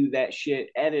can do that shit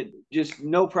just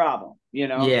no problem,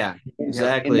 Yeah,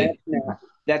 exactly. And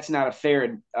that's not a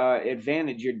fair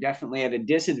advantage. You're definitely at a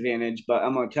disadvantage, but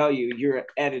I'm going to tell you, you're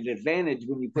at an advantage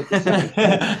when you put this next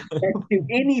to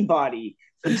anybody,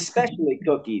 especially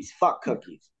cookies. Fuck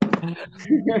cookies.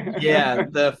 Yeah,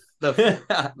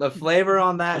 the flavor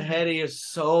on that heady is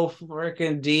so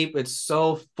freaking deep. It's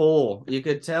so full. You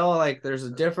could tell like there's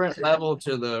a different level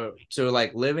to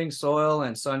like living soil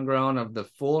and sun grown of the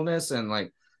fullness and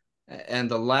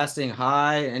the lasting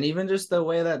high, and even just the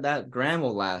way that gram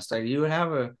will last. Like you would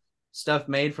have a stuff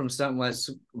made from something that's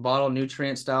bottle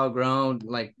nutrient style grown,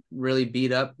 like really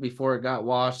beat up before it got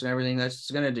washed and everything. That's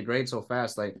just gonna degrade so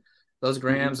fast. Like those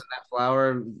grams and that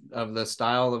flower of the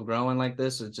style of growing like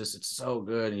this, it's so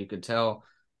good. You could tell.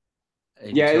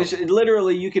 Yeah,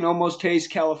 literally you can almost taste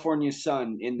California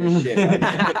sun in this shit.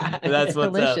 That's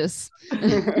what's delicious.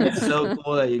 It's so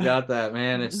cool that you got that,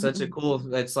 man. It's such a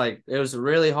cool. It's like it was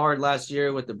really hard last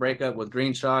year with the breakup with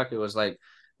Green Shock. It was like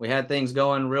we had things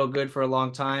going real good for a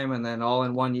long time, and then all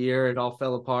in one year it all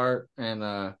fell apart.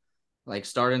 And like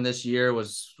starting this year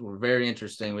was very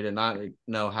interesting. We did not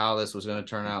know how this was going to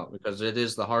turn out because it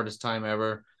is the hardest time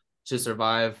ever to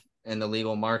survive in the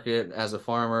legal market as a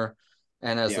farmer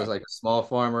and as like a small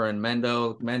farmer. And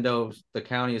Mendo, the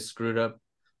county is screwed up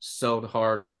so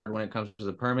hard when it comes to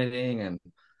the permitting and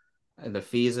the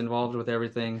fees involved with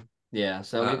everything. Yeah,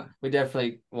 so we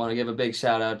definitely want to give a big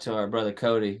shout out to our brother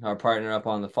Cody, our partner up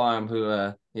on the farm,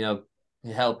 who you know,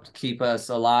 helped keep us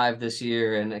alive this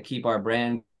year and keep our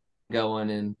brand going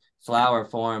in flower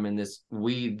form in this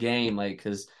weed game. Like,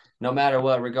 because no matter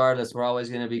what, regardless, we're always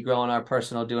going to be growing our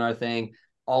personal, doing our thing,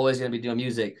 always going to be doing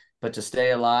music. But to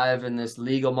stay alive in this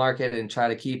legal market and try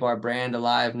to keep our brand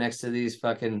alive next to these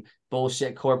fucking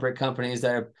bullshit corporate companies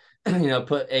that are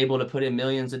able to put in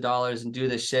millions of dollars and do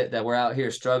this shit that we're out here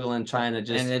struggling trying to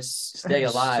just and it's stay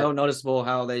alive. So noticeable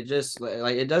how they just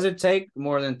like it doesn't take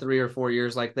more than 3 or 4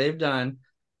 years like they've done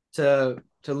to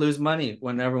lose money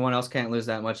when everyone else can't lose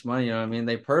that much money. You know what I mean?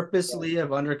 They purposely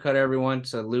have undercut everyone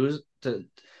to lose. They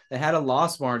had a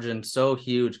loss margin so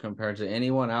huge compared to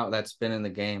anyone out that's been in the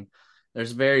game.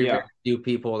 There's very few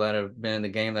people that have been in the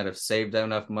game that have saved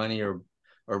enough money or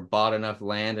bought enough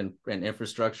land and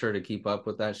infrastructure to keep up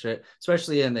with that shit,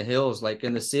 especially in the hills. Like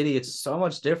in the city, it's so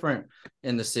much different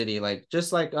in the city. Like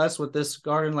just like us with this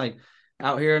garden, like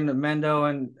out here in the Mendo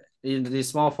and these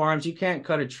small farms, you can't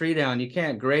cut a tree down, you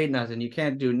can't grade nothing, you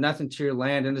can't do nothing to your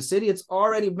land. In the city, it's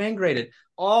already been graded.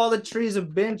 All the trees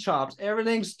have been chopped.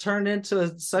 Everything's turned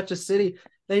into such a city.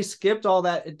 They skipped all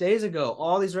that days ago.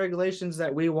 All these regulations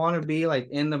that we want to be like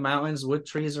in the mountains with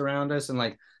trees around us and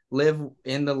like live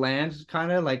in the land,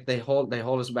 kind of like they hold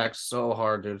us back so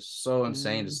hard, dude. It's so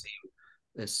insane to see.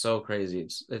 It's so crazy.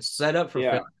 It's set up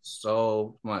for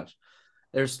so much.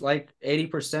 There's like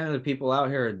 80% of the people out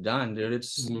here are done, dude.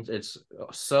 It's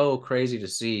so crazy to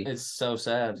see. It's so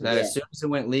sad that as soon as it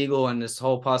went legal and this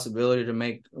whole possibility to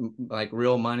make like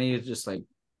real money, it's just like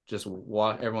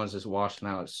everyone's just washing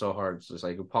out. It's so hard. It's just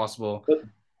like impossible.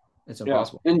 It's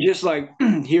impossible. And just like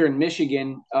here in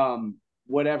Michigan,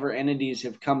 whatever entities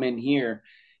have come in here,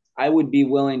 I would be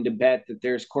willing to bet that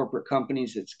there's corporate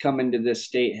companies that's come into this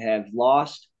state have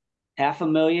lost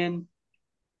 $500,000.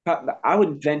 I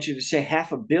would venture to say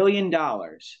 $500 million,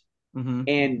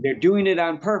 and they're doing it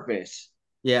on purpose.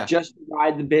 Yeah, just to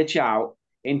ride the bitch out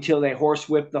until they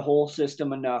horsewhip the whole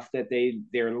system enough that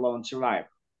they're a lone survivor.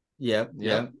 Yep.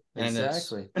 And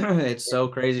exactly. It's so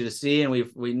crazy to see, and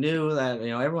we knew that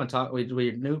everyone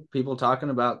we knew people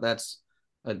talking about that's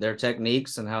their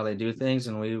techniques and how they do things,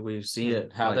 and we see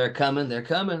it how they're coming.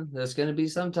 There's going to be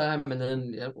some time, and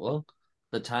then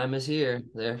the time is here.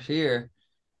 They're here,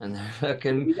 and they're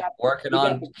fucking working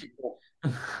on.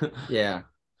 Yeah.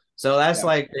 So that's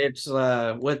like it's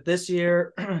with this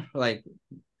year, like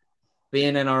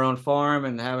being in our own farm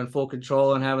and having full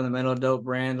control and having the Mendo Dope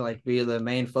brand like be the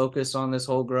main focus on this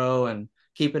whole grow and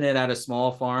keeping it at a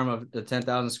small farm of the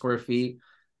 10,000 square feet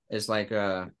is like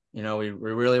we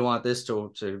really want this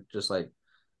to just like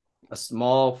a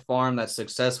small farm that's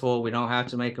successful. We don't have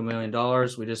to make $1 million.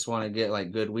 We just want to get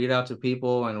like good weed out to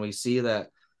people, and we see that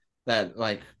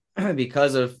like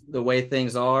because of the way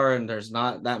things are and there's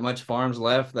not that much farms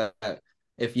left, that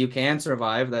if you can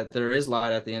survive, that there is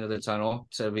light at the end of the tunnel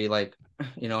to be like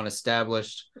an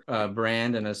established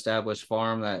brand and established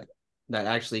farm that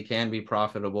actually can be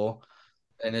profitable.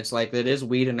 And it's like it is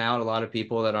weeding out a lot of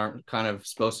people that aren't kind of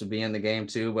supposed to be in the game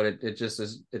too, but it just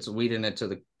is, it's weeding it to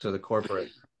the corporate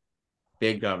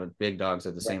big dogs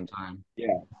at the same time. Yeah.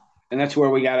 And that's where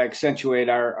we got to accentuate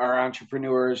our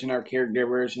entrepreneurs and our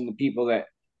caregivers and the people that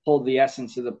hold the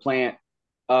essence of the plant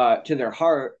to their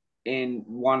heart and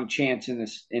want a chance in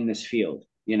this field.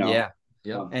 Yeah.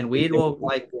 And weed will,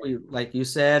 like you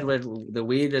said, the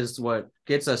weed is what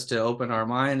gets us to open our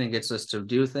mind and gets us to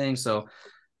do things. So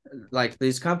like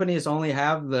these companies only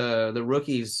have the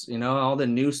rookies, all the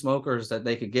new smokers that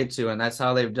they could get to, and that's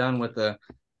how they've done with the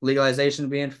legalization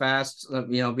being fast,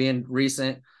 being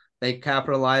recent. They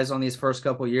capitalize on these first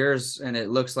couple of years, and it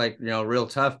looks like real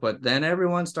tough, but then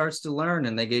everyone starts to learn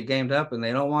and they get gamed up and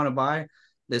they don't want to buy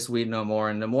this weed no more.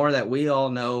 And the more that we all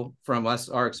know from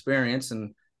our experience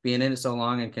and being in it so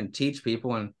long and can teach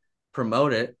people and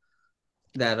promote it,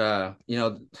 that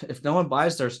if no one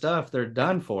buys their stuff, they're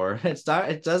done for.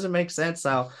 It doesn't make sense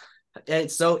how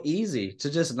it's so easy to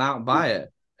just not buy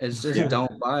it. It's just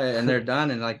don't buy it and they're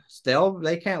done. And like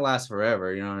they can't last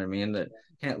forever. You know what I mean? That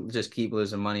can't just keep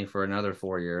losing money for another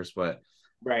 4 years. But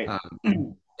Right.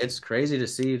 It's crazy to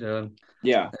see.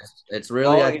 Yeah. It's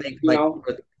really, I think, like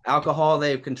with alcohol,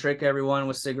 they can trick everyone.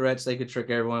 With cigarettes, they could trick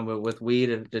everyone. But with weed,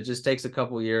 it just takes a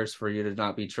couple years for you to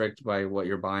not be tricked by what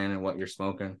you're buying and what you're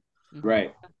smoking.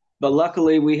 Right. But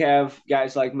luckily, we have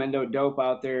guys like Mendo Dope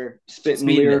out there spitting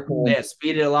lyrical.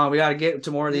 Speed it along. We got to get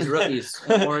to more of these rookies,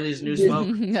 more of these new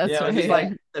smokers. That's right. Just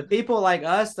like the people like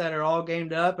us that are all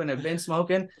gamed up and have been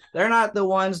smoking, they're not the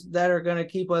ones that are going to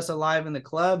keep us alive in the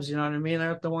clubs. You know what I mean? They're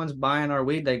not the ones buying our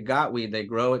weed. They got weed. They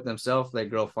grow it themselves. They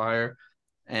grow fire.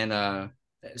 And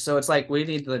so it's like we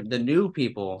need the new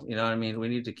people. You know what I mean? We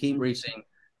need to keep reaching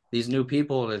these new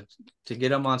people to get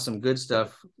them on some good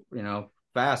stuff,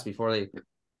 fast before they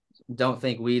don't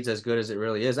think weed's as good as it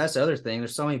really is. That's the other thing.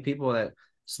 There's so many people that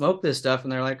smoke this stuff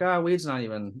and they're like, oh, weed's not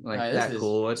even like that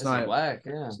cool. It's not whack.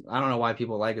 Yeah. I don't know why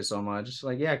people like it so much. It's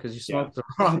like, yeah, because you smoked the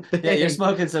wrong thing. Yeah, you're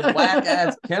smoking some whack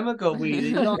ass chemical weed.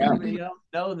 You don't even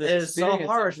know that it's so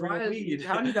harsh. Right?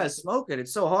 How do you guys smoke it?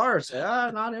 It's so harsh.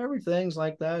 Not everything's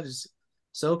like that. It's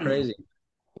so crazy.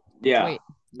 Yeah. Wait.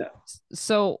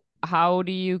 So how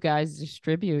do you guys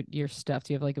distribute your stuff?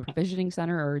 Do you have like a provisioning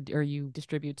center, or you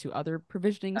distribute to other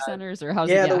provisioning centers, or how's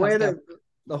it? Yeah, the way that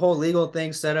the whole legal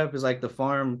thing set up is like the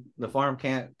farm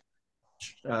can't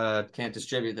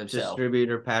distribute themselves,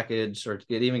 distribute or package or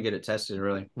even get it tested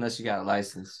really, unless you got a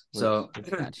license. So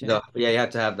you have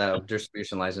to have that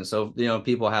distribution license. So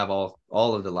people have all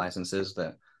of the licenses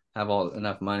that have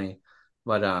enough money,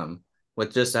 but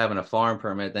with just having a farm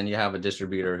permit, then you have a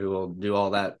distributor who will do all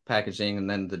that packaging and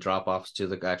then the drop-offs to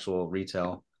the actual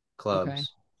retail clubs. Okay.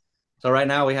 So right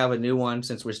now we have a new one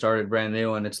since we started, brand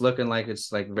new, and it's looking like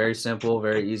it's like very simple,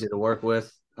 very easy to work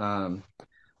with.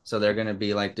 So they're going to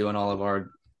be like doing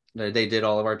they did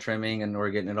all of our trimming and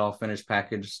we're getting it all finished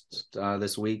packaged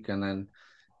this week. And then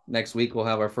next week we'll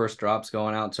have our first drops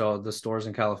going out to all the stores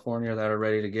in California that are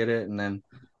ready to get it. And then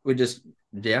we just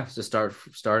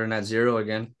starting at zero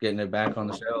again, getting it back on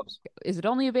the shelves. Is it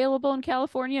only available in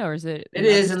California, or is it? It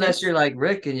is, unless you're like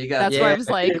Rick and you got. That's why I was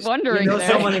like wondering.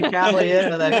 Someone in Cali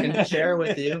that can share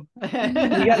with you.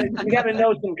 You gotta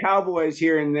know some cowboys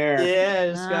here and there. Yeah,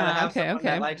 just gotta have someone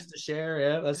that likes to share.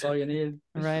 Yeah, that's all you need.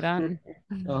 Right on.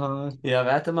 Yeah,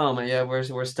 at the moment,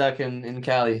 we're stuck in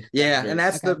Cali. Yeah, and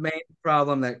that's the main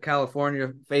problem that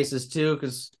California faces too,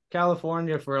 because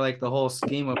California, for like the whole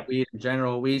scheme of weed in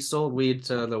general, we sold weed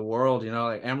to the world.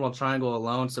 Like Emerald Triangle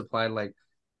alone supplied like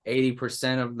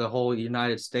 80% of the whole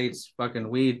United States fucking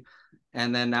weed.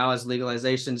 And then now as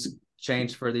legalizations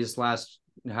changed for these last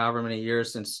however many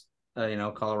years since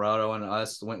Colorado and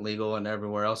us went legal and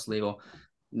everywhere else legal,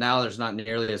 now there's not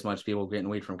nearly as much people getting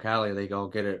weed from Cali. They go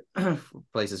get it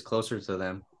places closer to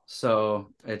them.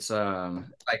 So it's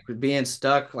like being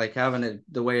stuck, like having it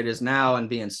the way it is now and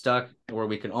being stuck where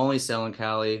we can only sell in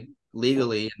Cali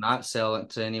legally and not sell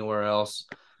it to anywhere else.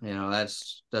 That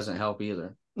doesn't help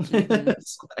either.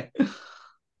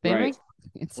 Right.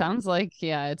 It sounds like,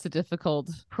 it's a difficult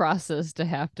process to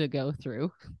have to go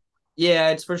through. Yeah,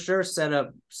 it's for sure set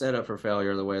up for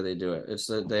failure the way they do it. It's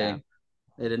that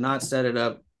they did not set it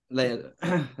up.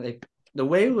 The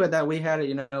way that we had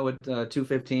it, with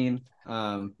 215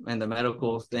 and the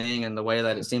medical thing and the way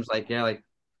that it seems like,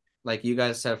 like you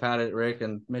guys have had it, Rick,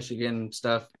 and Michigan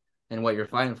stuff, and what you're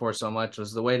fighting for so much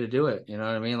was the way to do it. You know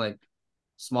what I mean? Like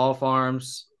small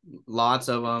farms, lots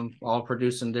of them, all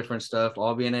producing different stuff,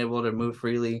 all being able to move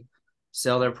freely,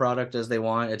 sell their product as they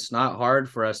want. It's not hard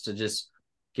for us to just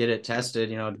get it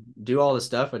tested, do all the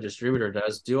stuff a distributor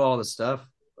does, do all the stuff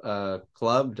a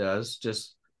club does,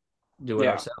 just do it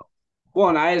ourselves. Well,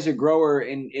 and I, as a grower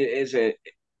and as a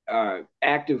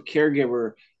active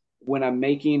caregiver, when I'm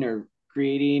making or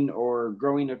creating or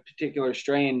growing a particular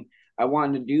strain, I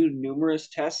want to do numerous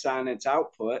tests on its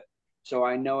output. So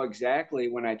I know exactly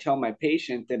when I tell my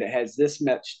patient that it has this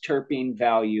much terpene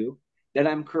value, that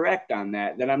I'm correct on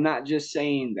that I'm not just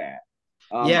saying that.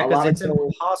 Because it's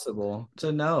impossible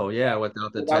to know,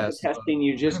 without the testing,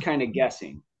 you're just kind of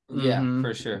guessing. Yeah,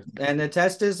 for sure. And the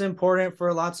test is important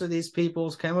for lots of these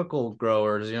people's chemical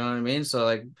growers, you know what I mean? So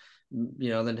like,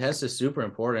 the test is super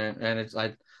important, and it's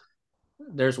like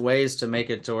there's ways to make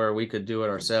it to where we could do it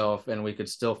ourselves and we could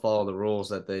still follow the rules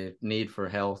that they need for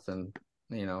health and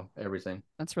everything.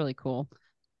 That's really cool.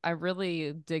 I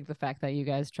really dig the fact that you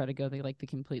guys try to go the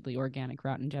completely organic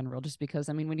route in general, just because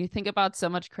I mean, when you think about so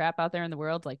much crap out there in the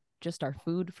world, like just our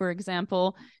food, for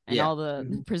example, and Yeah. all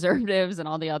the preservatives and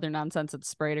all the other nonsense that's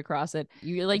sprayed across it,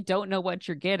 you like don't know what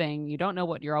you're getting. You don't know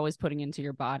what you're always putting into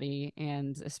your body.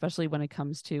 And especially when it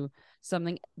comes to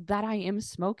something that I am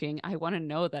smoking, I want to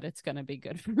know that it's going to be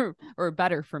good for or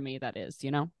better for me, that is, you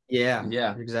know? Yeah,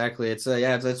 Yeah. exactly. It's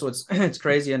that's what's it's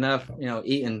crazy enough,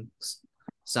 eating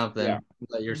something Yeah.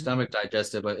 let your stomach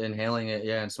digest it, but inhaling it,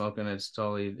 yeah, and smoking it's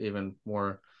totally even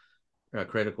more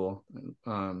critical.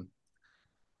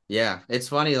 Yeah, it's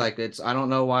funny. Like I don't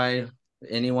know why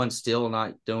anyone's still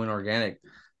not doing organic,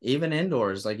 even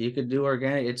indoors. Like you could do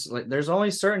organic. It's like there's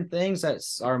only certain things that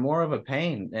are more of a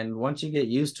pain, and once you get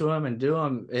used to them and do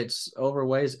them, it's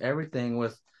overweighs everything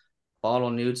with bottle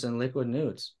newts and liquid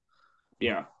newts.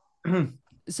 Yeah.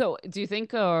 So, do you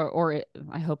think,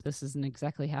 I hope this isn't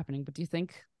exactly happening, but do you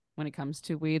think when it comes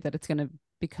to weed that it's going to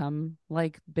become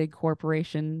like big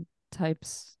corporation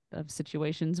types of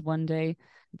situations one day,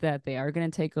 that they are going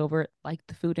to take over like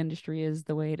the food industry is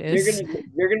the way it They're is? gonna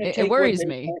they're gonna It take what worries they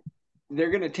me.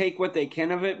 they're gonna take what they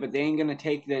can of it, but they ain't gonna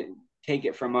take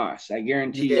it from us. I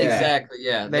guarantee you Yeah. that. Exactly.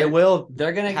 Yeah. They will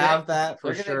They're gonna have get that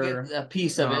for they're gonna sure. get a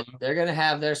piece of it. They're gonna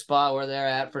have their spot where they're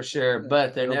at for sure,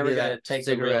 but they're It'll never be gonna that take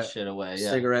the real shit away.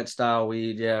 Yeah. cigarette style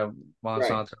weed, yeah, Right.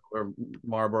 Monsanto or And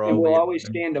Marlboro we'll weed. always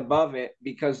stand above it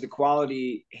because the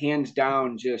quality, hands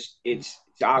down, just it's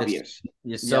obvious.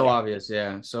 It's so Yeah. obvious,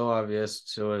 yeah, so obvious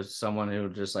to someone who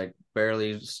just like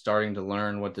barely starting to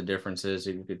learn what the difference is.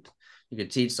 You could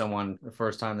teach someone the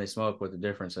first time they smoke what the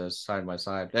difference is side by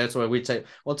side. That's why we'll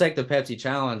take the Pepsi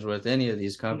challenge with any of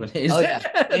these companies. Oh yeah.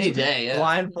 Any day. Yeah.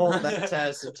 Blindfold that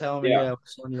test and tell me, Yeah. yeah,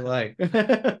 which one you like.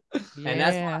 And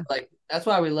that's why, Yeah. that's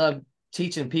why we love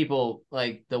teaching people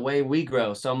like the way we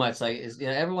grow so much. Like is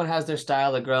everyone has their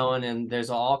style of growing, and there's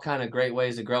all kind of great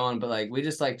ways of growing, but like we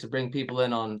just like to bring people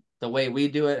in on the way we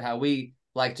do it, how we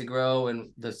like to grow,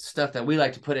 and the stuff that we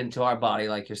like to put into our body.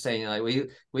 Like you're saying, like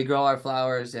we grow our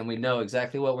flowers and we know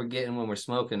exactly what we're getting when we're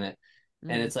smoking it.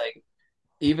 And it's like,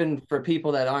 even for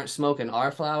people that aren't smoking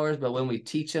our flowers, but when we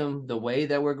teach them the way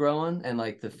that we're growing and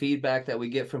like the feedback that we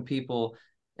get from people,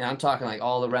 and I'm talking like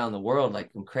all around the world,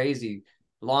 like from crazy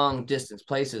long distance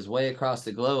places way across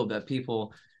the globe, that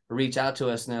people reach out to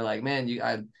us and they're like, man,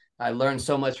 I learned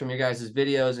so much from your guys'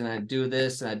 videos, and I do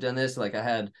this and I've done this. Like I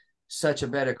had such a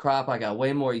better crop. I got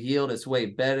way more yield. It's way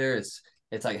better.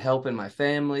 It's like helping my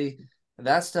family.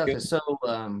 That stuff is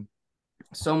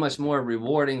so much more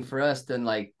rewarding for us than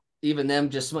like even them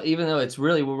just even though it's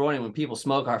really rewarding when people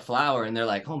smoke our flower and they're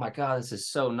like, oh my god, this is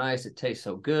so nice, it tastes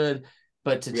so good.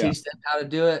 But to teach them how to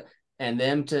do it and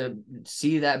them to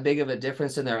see that big of a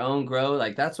difference in their own grow,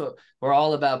 like that's what we're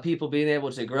all about, people being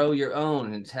able to grow your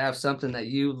own and have something that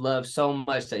you love so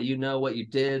much that you know what you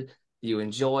did, you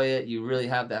enjoy it, you really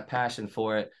have that passion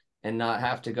for it, and not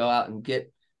have to go out and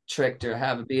get tricked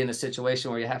or be in a situation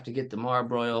where you have to get the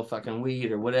Marlboro fucking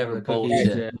weed or whatever The cookies,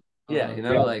 bullshit. yeah.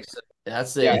 Yeah, Yeah. like so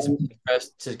that's it. Yeah. It's for us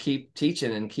to keep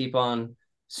teaching and keep on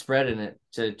spreading it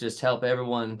to just help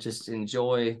everyone just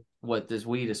enjoy what this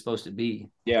weed is supposed to be.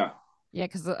 Yeah. Yeah,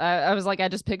 because I was like, I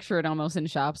just picture it almost in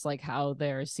shops, like how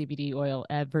there's CBD oil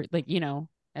like,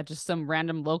 at just some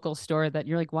random local store that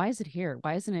you're like, why is it here?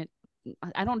 Why isn't it?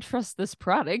 I don't trust this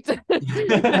product. Like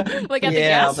at the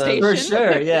gas station. For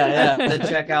sure. Yeah. The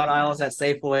checkout aisles at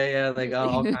Safeway, they got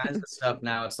all kinds of stuff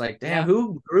now. It's like, damn, Yeah.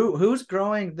 who's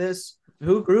growing this?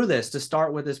 Who grew this to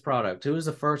start with this product? Who was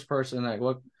the first person? Like,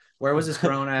 where was this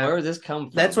grown at? Where would this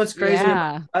come from? That's what's crazy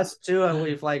Yeah. about us too. And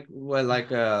we've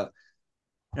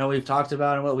we've talked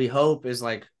about, and what we hope is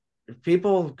like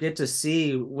people get to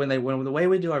see when the way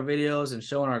we do our videos and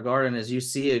showing our garden is you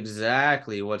see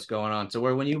exactly what's going on. So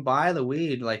where when you buy the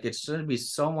weed, like it should be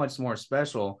so much more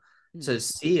special to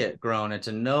see it grown and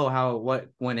to know what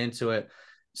went into it.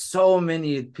 So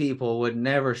many people would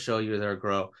never show you their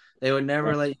grow. They would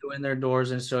never let you in their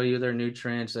doors and show you their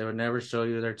nutrients. They would never show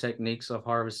you their techniques of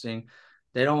harvesting.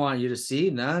 They don't want you to see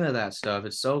none of that stuff.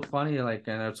 It's so funny. Like,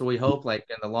 and that's what we hope, like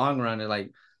in the long run,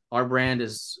 like our brand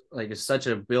is such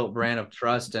a built brand of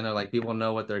trust, and like people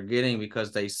know what they're getting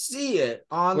because they see it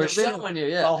on We're the video showing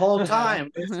you, the whole time.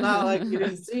 It's not like you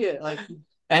didn't see it. Like,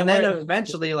 and then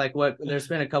eventually, like there's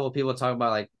been a couple of people talking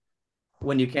about like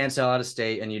when you can't sell out of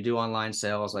state and you do online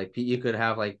sales, like you could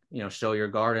have show your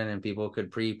garden and people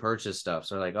could pre-purchase stuff.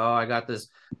 So like, oh, I got this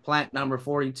plant number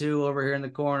 42 over here in the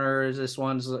corner. This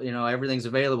one's, everything's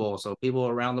available. So people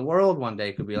around the world one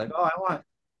day could be like, oh, I want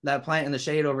that plant in the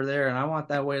shade over there. And I want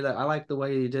that way I like the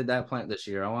way you did that plant this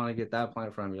year. I want to get that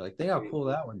plant from you. Like, think how cool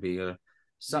that would be. A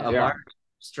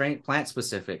strain plant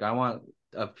specific. I want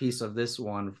a piece of this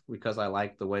one because I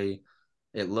liked the way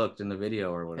it looked in the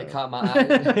video or whatever. It caught my eye.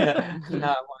 Yeah.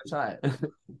 Now I want to try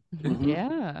it.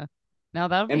 Yeah. Now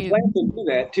that'll And be plants will do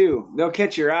that too. They'll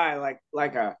catch your eye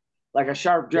like a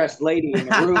sharp dressed lady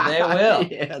in a room. They will.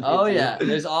 Yeah, Oh they do. yeah.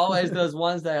 There's always those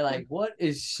ones that are like, what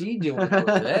is she doing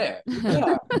over there?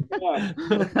 Yeah, yeah,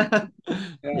 yeah.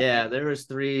 Yeah, there was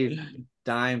 3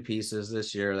 dime pieces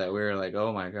this year that we were like,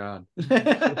 oh my God.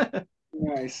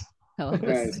 Nice. I love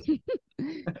Nice. this. Do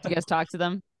you guys talk to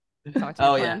them? Talk to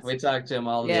Oh your yeah, plants? we talk to him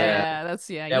all the time. Yeah, that's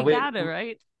Yeah, you we- got it,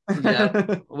 right?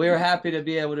 Yeah, we were happy to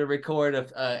be able to record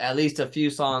at least a few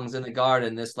songs in the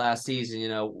garden this last season. You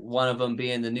know, one of them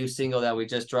being the new single that we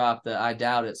just dropped, the "I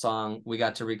Doubt It" song. We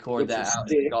got to record Which that is out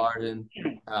in the sick. garden,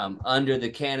 under the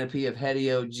canopy of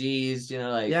heady OGs. You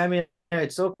know, like Yeah, I mean,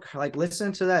 it's so like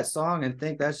listen to that song and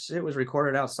think that shit was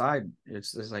recorded outside.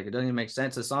 It's like it doesn't even make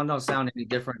sense. The song don't sound any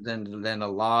different than a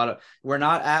lot of. We're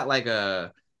not at like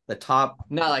the top,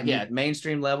 not like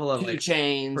mainstream level of 2 like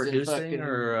Chainz producing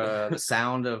or the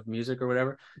sound of music or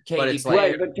whatever. But Katy it's like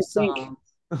Right, but to think,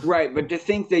 right, but to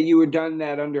think that you had done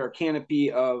that under a canopy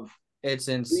of it's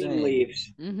green insane.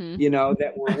 leaves, Mm-hmm. you know,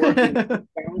 that were working the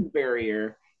sound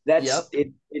barrier. That's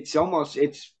Yep.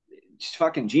 it's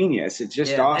fucking genius. It's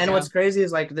just awesome. And what's crazy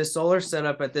is like the solar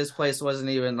setup at this place wasn't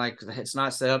even like it's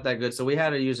not set up that good. So we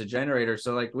had to use a generator.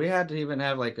 So like we had to even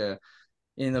have like a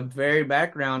in the very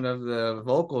background of the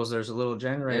vocals, there's a little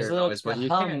generator noise, but you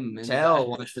can't tell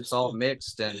once it's all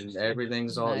mixed and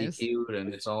everything's all EQ'd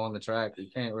and it's all on the track. You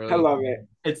can't really. I love it.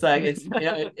 It's like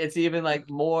it's even like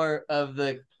more of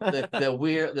the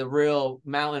weird, the real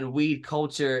mountain weed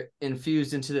culture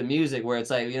infused into the music, where it's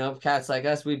like, you know, cats like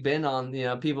us, we've been on, you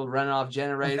know, people running off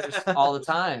generators all the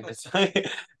time. It's like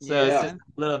it's just a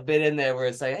little bit in there where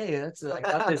it's like, hey, that's like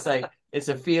got this like it's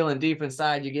a feeling deep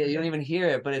inside. You don't even hear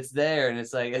it, but it's there, and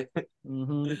it's like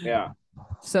Yeah.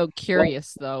 So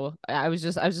curious though. I was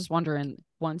just wondering,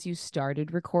 once you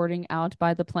started recording out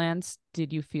by the plants,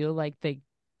 did you feel like they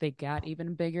got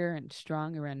even bigger and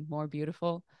stronger and more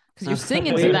beautiful? Because you're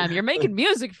singing to them, you're making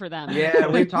music for them. Yeah,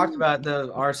 we've talked about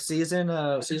our season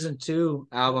 2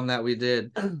 album that we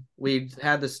did. We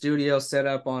had the studio set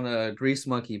up on a grease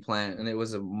monkey plant, and it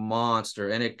was a monster,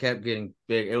 and it kept getting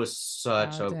big. It was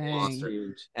such a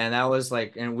monster, and that was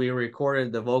like, and we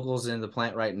recorded the vocals in the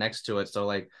plant right next to it. So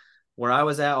like, where I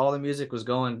was at, all the music was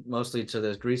going mostly to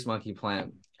this grease monkey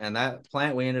plant, and that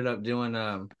plant we ended up doing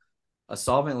a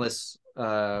solventless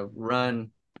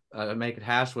run. Make it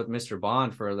hash with Mr.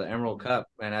 Bond for the Emerald Cup,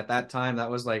 and at that time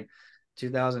that was like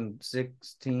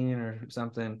 2016 or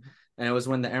something, and it was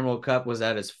when the Emerald Cup was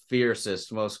at its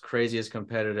fiercest, most craziest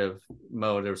competitive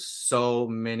mode. There was so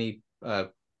many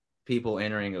people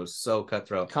entering. It was so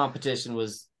cutthroat. Competition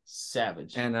was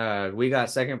savage, and we got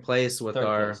second place with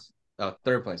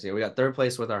third place. Yeah, we got third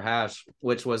place with our hash,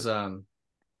 which was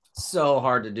so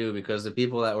hard to do because the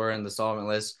people that were in the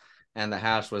solventless and the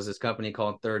hash was this company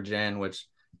called Third Gen, which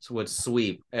would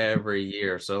sweep every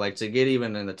year. So like to get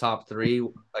even in the top 3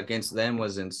 against them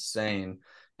was insane.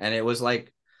 And it was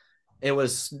like, it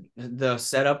was the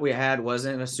setup we had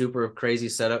wasn't a super crazy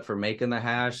setup for making the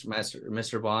hash.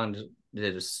 Mr. Bond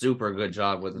did a super good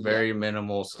job with very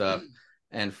minimal stuff.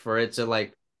 And for it to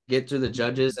like get through the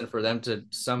judges and for them to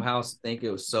somehow think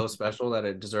it was so special that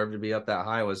it deserved to be up that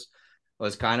high was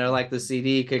kind of like the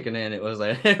CD kicking in. It was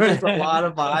like there was a lot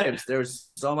of vibes. There was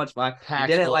so much vibe. It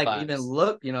didn't like vibes. Even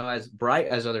look, you know, as bright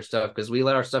as other stuff because we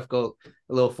let our stuff go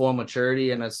a little full maturity,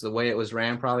 and that's the way it was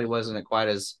ran. Probably wasn't quite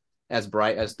as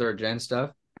bright as Third Gen stuff,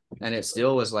 and it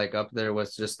still was like up there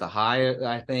with just the high,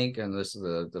 I think, and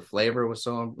the flavor was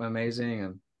so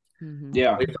amazing. And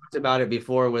yeah, we talked about it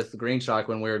before with Green Shock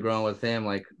when we were growing with him.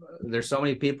 Like, there's so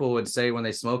many people would say when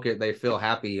they smoke it, they feel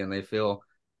happy and they feel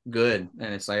good,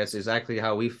 and it's like it's exactly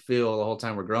how we feel the whole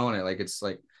time we're growing it. Like it's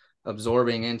like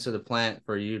absorbing into the plant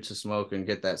for you to smoke and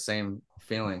get that same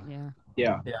feeling.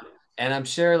 Yeah. And I'm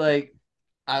sure like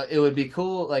it would be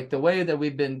cool, like the way that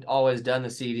we've been always done the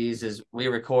CDs is we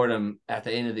record them at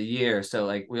the end of the year, so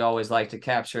like we always like to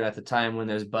capture it at the time when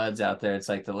there's buds out there. It's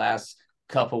like the last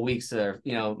couple weeks or,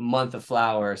 you know, month of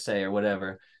flower, say, or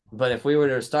whatever. But if we were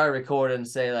to start recording,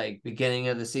 say, like beginning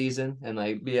of the season and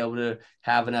like be able to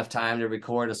have enough time to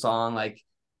record a song like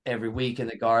every week in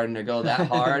the garden or go that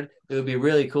hard, it would be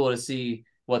really cool to see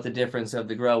what the difference of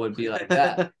the grow would be like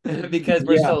that. Because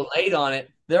we're so late on it,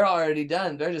 they're already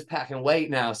done. They're just packing weight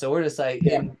now. So we're just like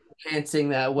enhancing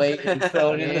that weight and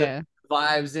throwing in the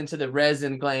vibes into the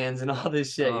resin glands and all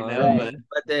this shit, you know. Right.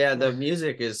 But the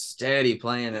music is steady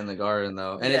playing in the garden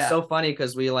though, and it's so funny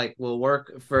because we've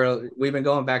been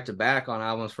going back to back on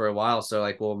albums for a while, so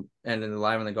like and then the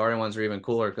Live in the Garden ones are even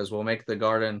cooler because we'll make the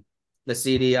garden the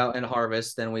CD out in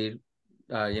harvest. Then we,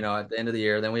 at the end of the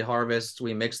year, then we harvest,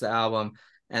 we mix the album.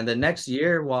 And the next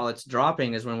year, while it's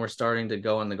dropping, is when we're starting to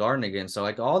go in the garden again. So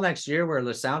like all next year, where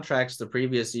the soundtracks the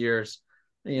previous years,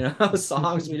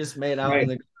 songs we just made out in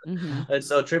the. It's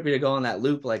so trippy to go on that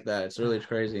loop like that. It's really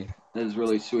crazy. That is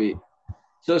really sweet.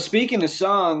 So speaking of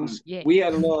songs, we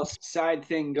had a little side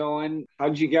thing going.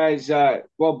 How'd you guys?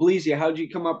 Bleezy, how'd you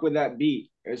come up with that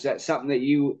beat? Is that something that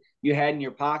you had in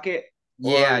your pocket?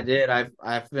 Yeah, I did.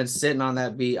 I've been sitting on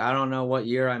that beat. I don't know what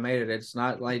year I made it. It's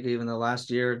not like even the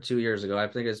last year, 2 years ago. I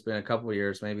think it's been a couple of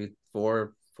years, maybe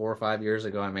four or 5 years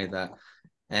ago. I made that,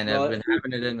 and I've been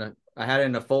having it I had it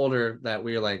in a folder that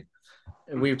we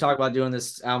talked about doing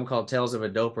this album called Tales of a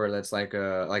Doper. That's like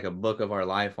a book of our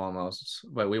life almost,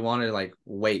 but we wanted to like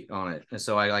weight on it. And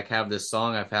so I like have this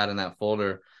song I've had in that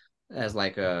folder as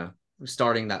like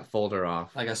starting that folder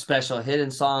off, like a special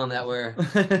hidden song that we're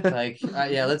like,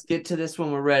 let's get to this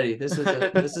when we're ready. This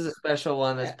is a special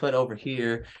one that's put over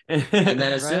here. And then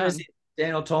as soon as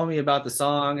Daniel told me about the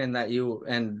song and that you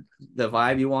and the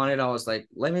vibe you wanted, I was like,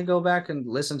 let me go back and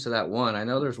listen to that one. I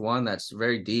know there's one that's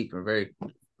very deep and very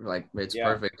like it's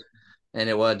perfect. And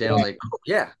it was Daniel was like, oh,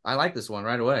 yeah, I like this one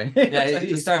right away.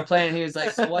 He started playing. He was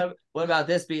like, so what about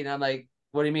this beat? And I'm like,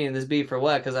 what do you mean this beat for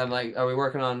what? Because I'm like, what are we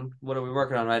working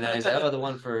on right now? He's like, the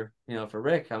one for for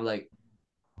Rick. I'm like,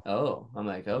 oh, I'm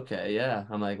like, okay, yeah.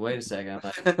 I'm like, wait a second.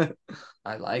 I'm like,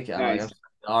 I like it. I'm like,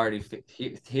 I'm already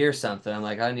hear something. I'm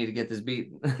like, I need to get this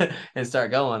beat and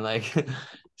start going. Like,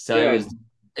 so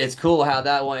it's cool how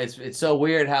that one. It's so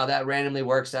weird how that randomly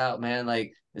works out, man.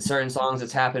 Like certain songs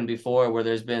that's happened before where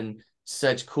there's been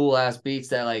such cool ass beats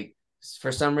that like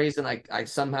for some reason like I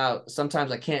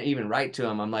sometimes I can't even write to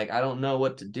them. I'm like, I don't know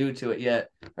what to do to it yet,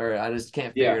 or I just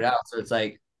can't figure it out. So it's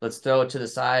like, let's throw it to the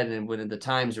side, and when the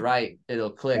time's right,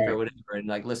 it'll click or whatever, and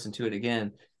like listen to it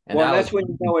again. And that's when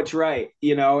you know it's right,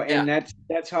 and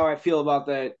that's how I feel about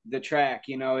the track.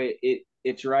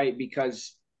 It's right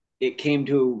because it came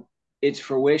to its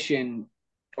fruition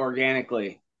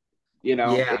organically.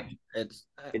 It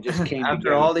just came after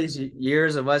together. all these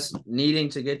years of us needing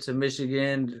to get to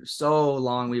Michigan. So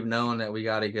long we've known that we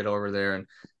got to get over there, and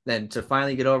then to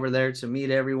finally get over there to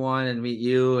meet everyone and meet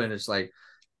you, and it's like,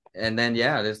 and then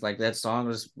it's like that song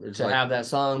was to have that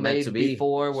song made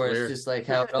before, where it's just like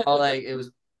how it all like it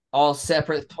was all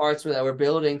separate parts that we're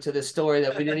building to this story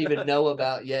that we didn't even know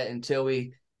about yet until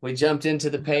we jumped into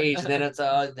the page, and then it's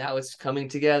now it's coming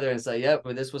together. And it's like, yep,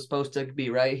 but this was supposed to be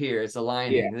right here. It's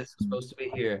aligning. This was supposed to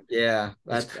be here. Yeah,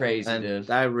 that's crazy,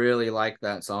 dude. I really like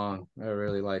that song. I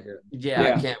really like it.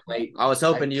 Yeah, I can't wait. I was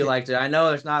hoping you liked it. I know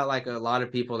there's not like a lot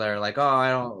of people that are like, oh,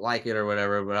 I don't like it or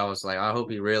whatever, but I was like, I hope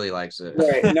he really likes it.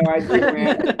 Right. No, I do,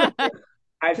 man.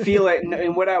 I feel it.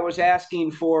 And what I was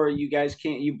asking for, you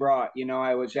brought,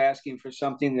 I was asking for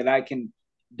something that I can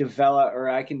develop or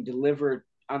I can deliver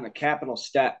on the Capitol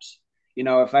steps.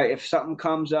 If something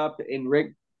comes up and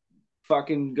Rick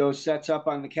fucking sets up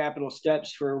on the Capitol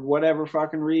steps for whatever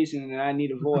fucking reason, and I need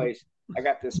a voice, I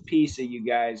got this piece of you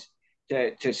guys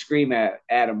to scream at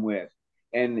him with.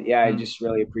 And I just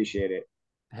really appreciate it.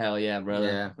 Hell yeah, brother.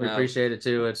 Yeah, we appreciate it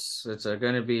too. It's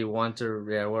going to be one to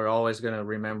we're always going to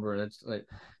remember. It's like,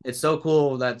 it's so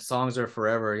cool that songs are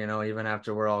forever, even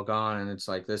after we're all gone. And it's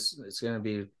like this, it's going to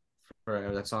be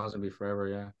forever. That song's going to be forever.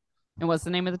 Yeah. And what's the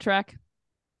name of the track?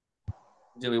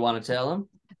 Do we want to tell them?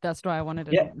 That's what I wanted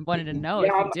to know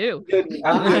if you do.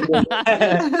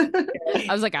 I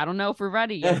was like, I don't know if we're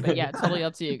ready yet, but it's totally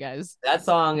up to you guys. That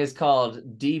song is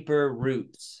called Deeper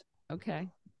Roots. Okay.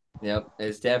 Yep,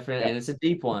 it's definitely, and it's a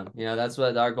deep one. That's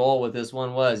what our goal with this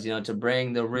one was, to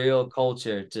bring the real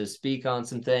culture, to speak on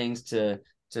some things, to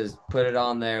put it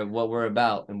on there, what we're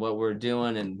about and what we're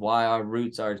doing and why our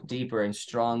roots are deeper and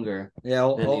stronger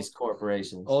than these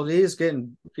corporations. Old E's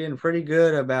getting pretty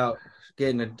good about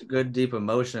getting a good deep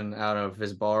emotion out of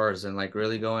his bars and like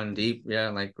really going deep. Yeah,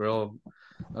 like real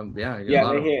you get a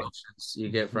lot of emotions you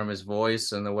get from his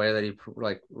voice and the way that he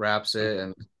like raps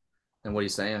it and what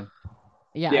he's saying.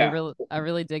 Yeah, I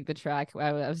really dig the track.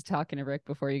 I was talking to Rick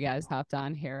before you guys hopped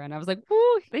on here, and I was like, "Woo!"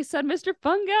 They said Mr.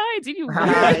 Fungi. Did you hear?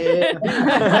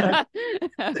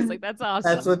 I was like, "That's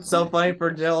awesome." That's what's so funny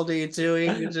for LD too.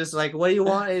 He just like, "What do you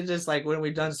want?" It's just like when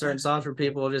we've done certain songs for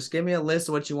people, just give me a list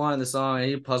of what you want in the song, and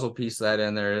you puzzle piece that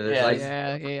in there.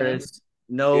 There's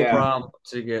no problem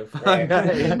to get Fungi.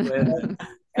 That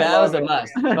was a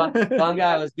must.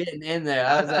 Fungi was getting in there.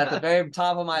 I was at the very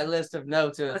top of my list of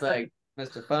notes, and it's like,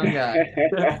 Mr. Fungi.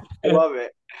 I love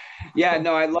it. Yeah,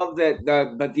 no, I love that.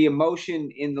 But the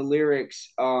emotion in the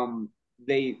lyrics,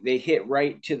 they hit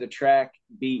right to the track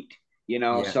beat.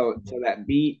 So that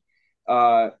beat,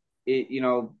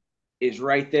 is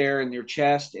right there in your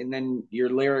chest, and then your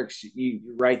lyrics you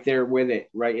right there with it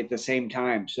right at the same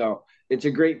time. So it's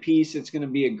a great piece. It's going to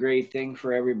be a great thing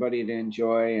for everybody to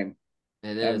enjoy, and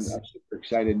It I'm is. super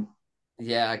excited.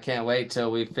 Yeah, I can't wait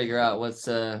till we figure out what's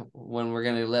when we're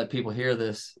gonna let people hear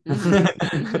this. We'll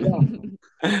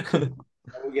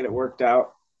get it worked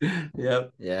out.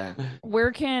 Yep. Yeah.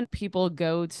 Where can people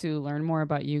go to learn more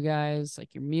about you guys,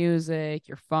 like your music,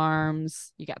 your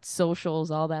farms? You got socials,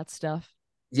 all that stuff.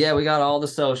 Yeah, we got all the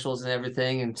socials and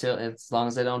everything until as long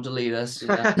as they don't delete us.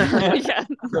 Yeah.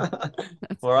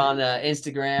 We're on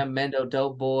Instagram, Mendo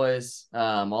Dope Boys.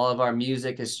 All of our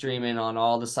music is streaming on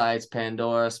all the sites: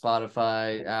 Pandora,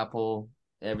 Spotify, Apple,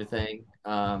 everything.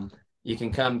 You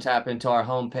can come tap into our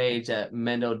homepage at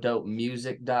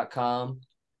mendodopemusic.com.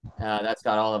 That's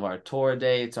got all of our tour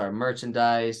dates, our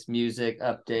merchandise, music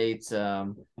updates,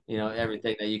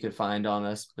 everything that you could find on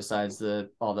us besides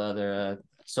all the other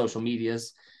social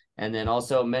medias. And then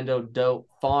also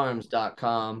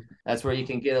mendodopefarms.com. That's where you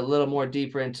can get a little more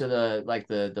deeper into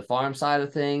the farm side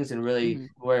of things, and really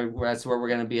that's where we're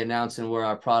going to be announcing where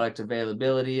our product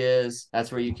availability is.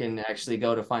 That's where you can actually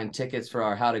go to find tickets for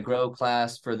our How to Grow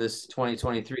class for this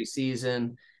 2023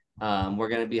 season. We're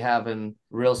going to be having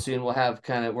real soon.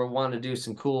 We're wanting to do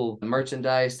some cool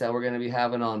merchandise that we're going to be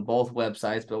having on both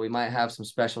websites, but we might have some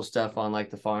special stuff on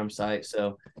like the farm site.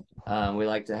 So we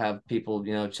like to have people,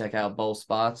 check out both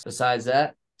spots. Besides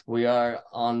that, we are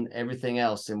on everything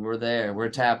else, and we're there. We're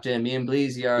tapped in. Me and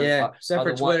Bleezy are except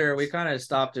for Twitter. ones. We kind of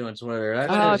stopped doing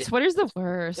Twitter. Twitter's the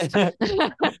worst.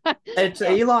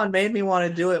 Elon made me want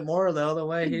to do it more though. The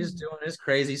way he's doing his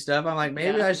crazy stuff, I'm like,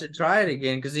 maybe I should try it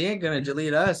again because he ain't gonna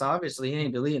delete us. Obviously, he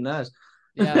ain't deleting us.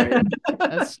 Yeah,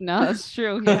 that's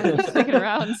true. Yeah, he's sticking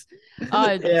around.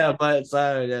 Yeah, but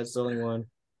that's the only one.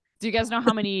 Do you guys know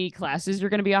how many classes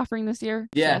you're going to be offering this year?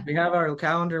 Yeah, we have our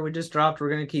calendar. We just dropped. We're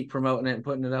gonna keep promoting it and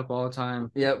putting it up all the time.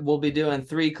 Yeah, we'll be doing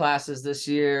 3 classes this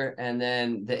year, and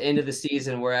then the end of the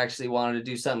season, we're actually wanting to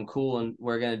do something cool, and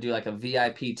we're gonna do like a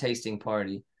VIP tasting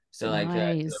party. So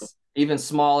nice. Even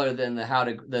smaller than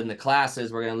the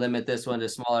classes, we're gonna limit this one to a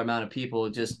smaller amount of people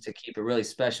just to keep it really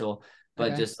special.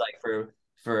 But just like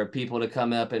for people to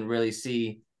come up and really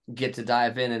get to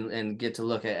dive in and get to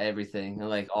look at everything, and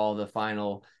like all the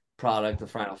final product, the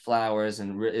final flowers,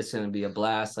 and it's going to be a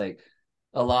blast. Like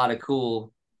a lot of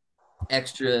cool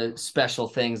extra special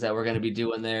things that we're going to be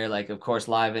doing there, like of course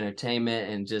live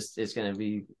entertainment, and just it's going to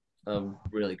be a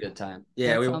really good time.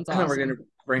 Yeah, we're awesome. going to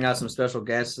bring out some special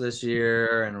guests this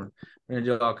year, and we're going to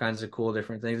do all kinds of cool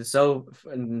different things. It's so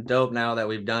dope now that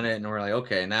we've done it, and we're like,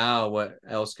 okay, now what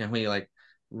else can we like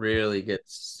really get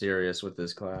serious with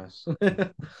this class?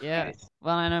 Yeah.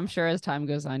 Well, and I'm sure as time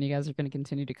goes on, you guys are going to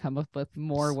continue to come up with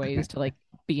more ways to like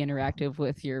be interactive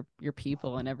with your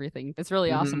people and everything. It's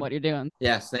really awesome what you're doing.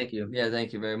 Yes, thank you. Yeah,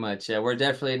 thank you very much. Yeah, we're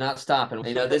definitely not stopping.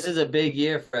 This is a big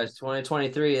year for us.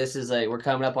 2023. This is like we're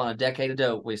coming up on a decade of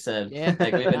dope. We said, yeah,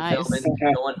 like we've been filming,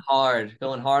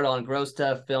 going hard on grow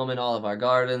stuff, filming all of our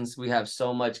gardens. We have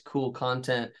so much cool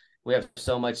content. We have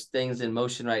so much things in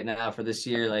motion right now for this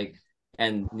year.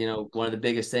 And one of the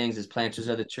biggest things is Planters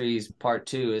of the Trees Part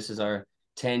 2. This is our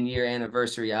 10-year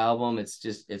anniversary album. It's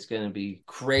going to be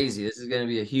crazy. This is going to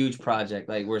be a huge project.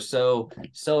 Like we're so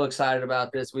excited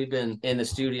about this. We've been in the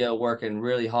studio working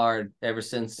really hard ever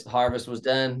since Harvest was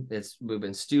done. We've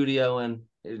been studioing,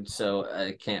 so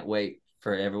I can't wait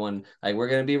for everyone. Like we're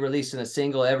going to be releasing a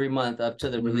single every month up to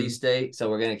the release date. So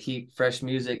we're going to keep fresh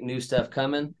music, new stuff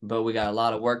coming, but we got a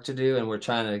lot of work to do, and we're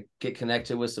trying to get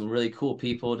connected with some really cool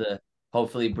people to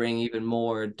hopefully bring even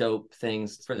more dope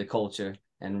things for the culture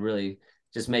and really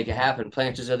just make it happen.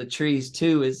 Planters of the Trees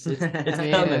too. It's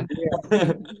coming.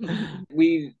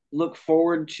 We look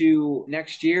forward to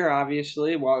next year,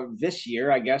 obviously. Well, this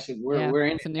year, I guess we're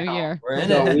in it's a new year. We're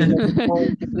in it. We look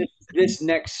forward to this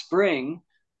next spring.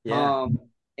 Yeah.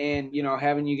 And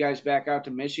having you guys back out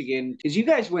to Michigan, because you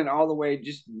guys went all the way,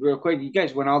 just real quick, you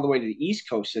guys went all the way to the East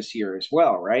Coast this year as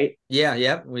well, right? Yeah,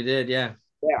 yep, we did, yeah.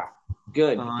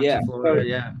 Good.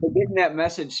 Florida, so getting that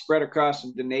message spread across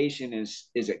the nation is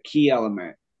a key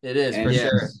element. It is for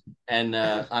sure. And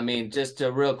I mean, just a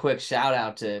real quick shout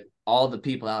out to all the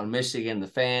people out in Michigan, the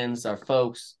fans, our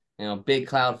folks, Big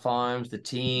Cloud Farms, the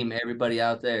team, everybody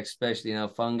out there, especially,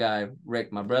 Fungi,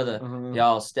 Rick, my brother,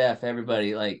 y'all, Steph,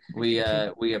 everybody. Like we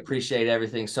appreciate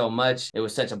everything so much. It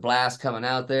was such a blast coming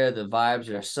out there. The vibes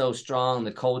are so strong.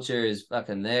 The culture is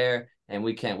fucking there, and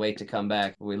we can't wait to come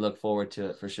back. We look forward to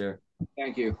it for sure.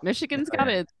 Thank you. Michigan's got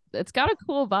it's got a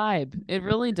cool vibe. It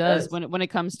really does when it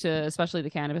comes to especially the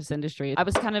cannabis industry. I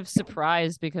was kind of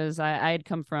surprised because I had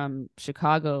come from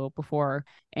Chicago before,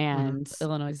 and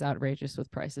Illinois is outrageous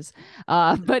with prices.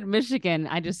 But Michigan,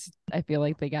 I feel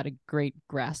like they got a great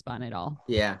grasp on it all.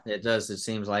 Yeah, it does. It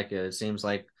seems like the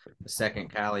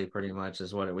second Cali pretty much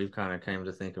is what we've kind of came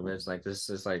to think of it. It's like this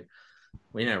is like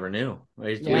we never knew.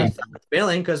 We thought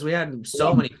feeling because we had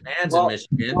so many fans in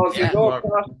Michigan. Well,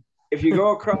 if you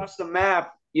go across the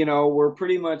map, you know, we're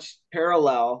pretty much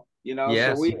parallel, you know.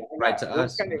 Yes, so right to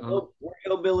us. We're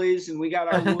hillbillies, and we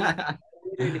got our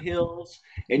wooded hills,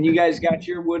 and you guys got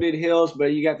your wooded hills,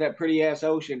 but you got that pretty ass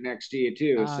ocean next to you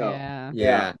too.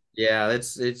 Yeah,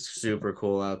 it's super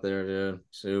cool out there, dude.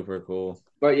 Super cool.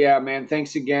 But yeah, man,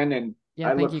 thanks again, and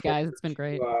thank you guys. It's been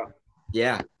great.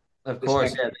 Yeah. Of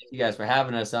course, thank you guys for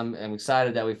having us. I'm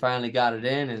excited that we finally got it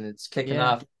in, and it's kicking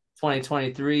off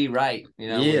 2023 right, you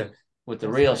know, with the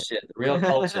real shit, the real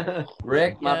culture.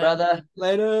 Rick, my brother.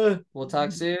 Later. We'll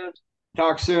talk soon.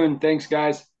 Talk soon. Thanks,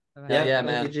 guys. Yeah,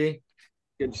 man. You, G.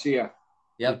 Good to see you.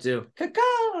 Yep. You too.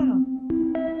 Caca.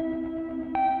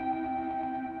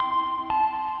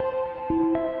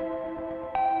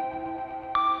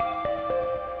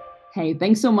 Hey,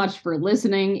 thanks so much for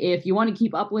listening. If you want to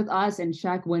keep up with us and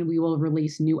check when we will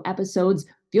release new episodes,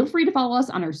 feel free to follow us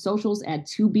on our socials at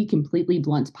To Be Completely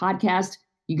Blunt Podcast.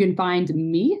 You can find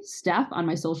me, Steph, on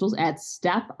my socials at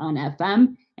Steph on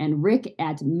FM and Rick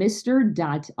at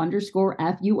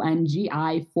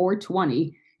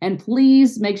Mr._FUNGI420. And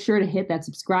please make sure to hit that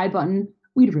subscribe button.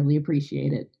 We'd really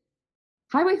appreciate it.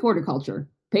 Highway Horticulture,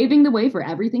 paving the way for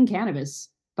everything cannabis.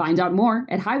 Find out more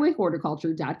at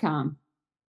highwayhorticulture.com.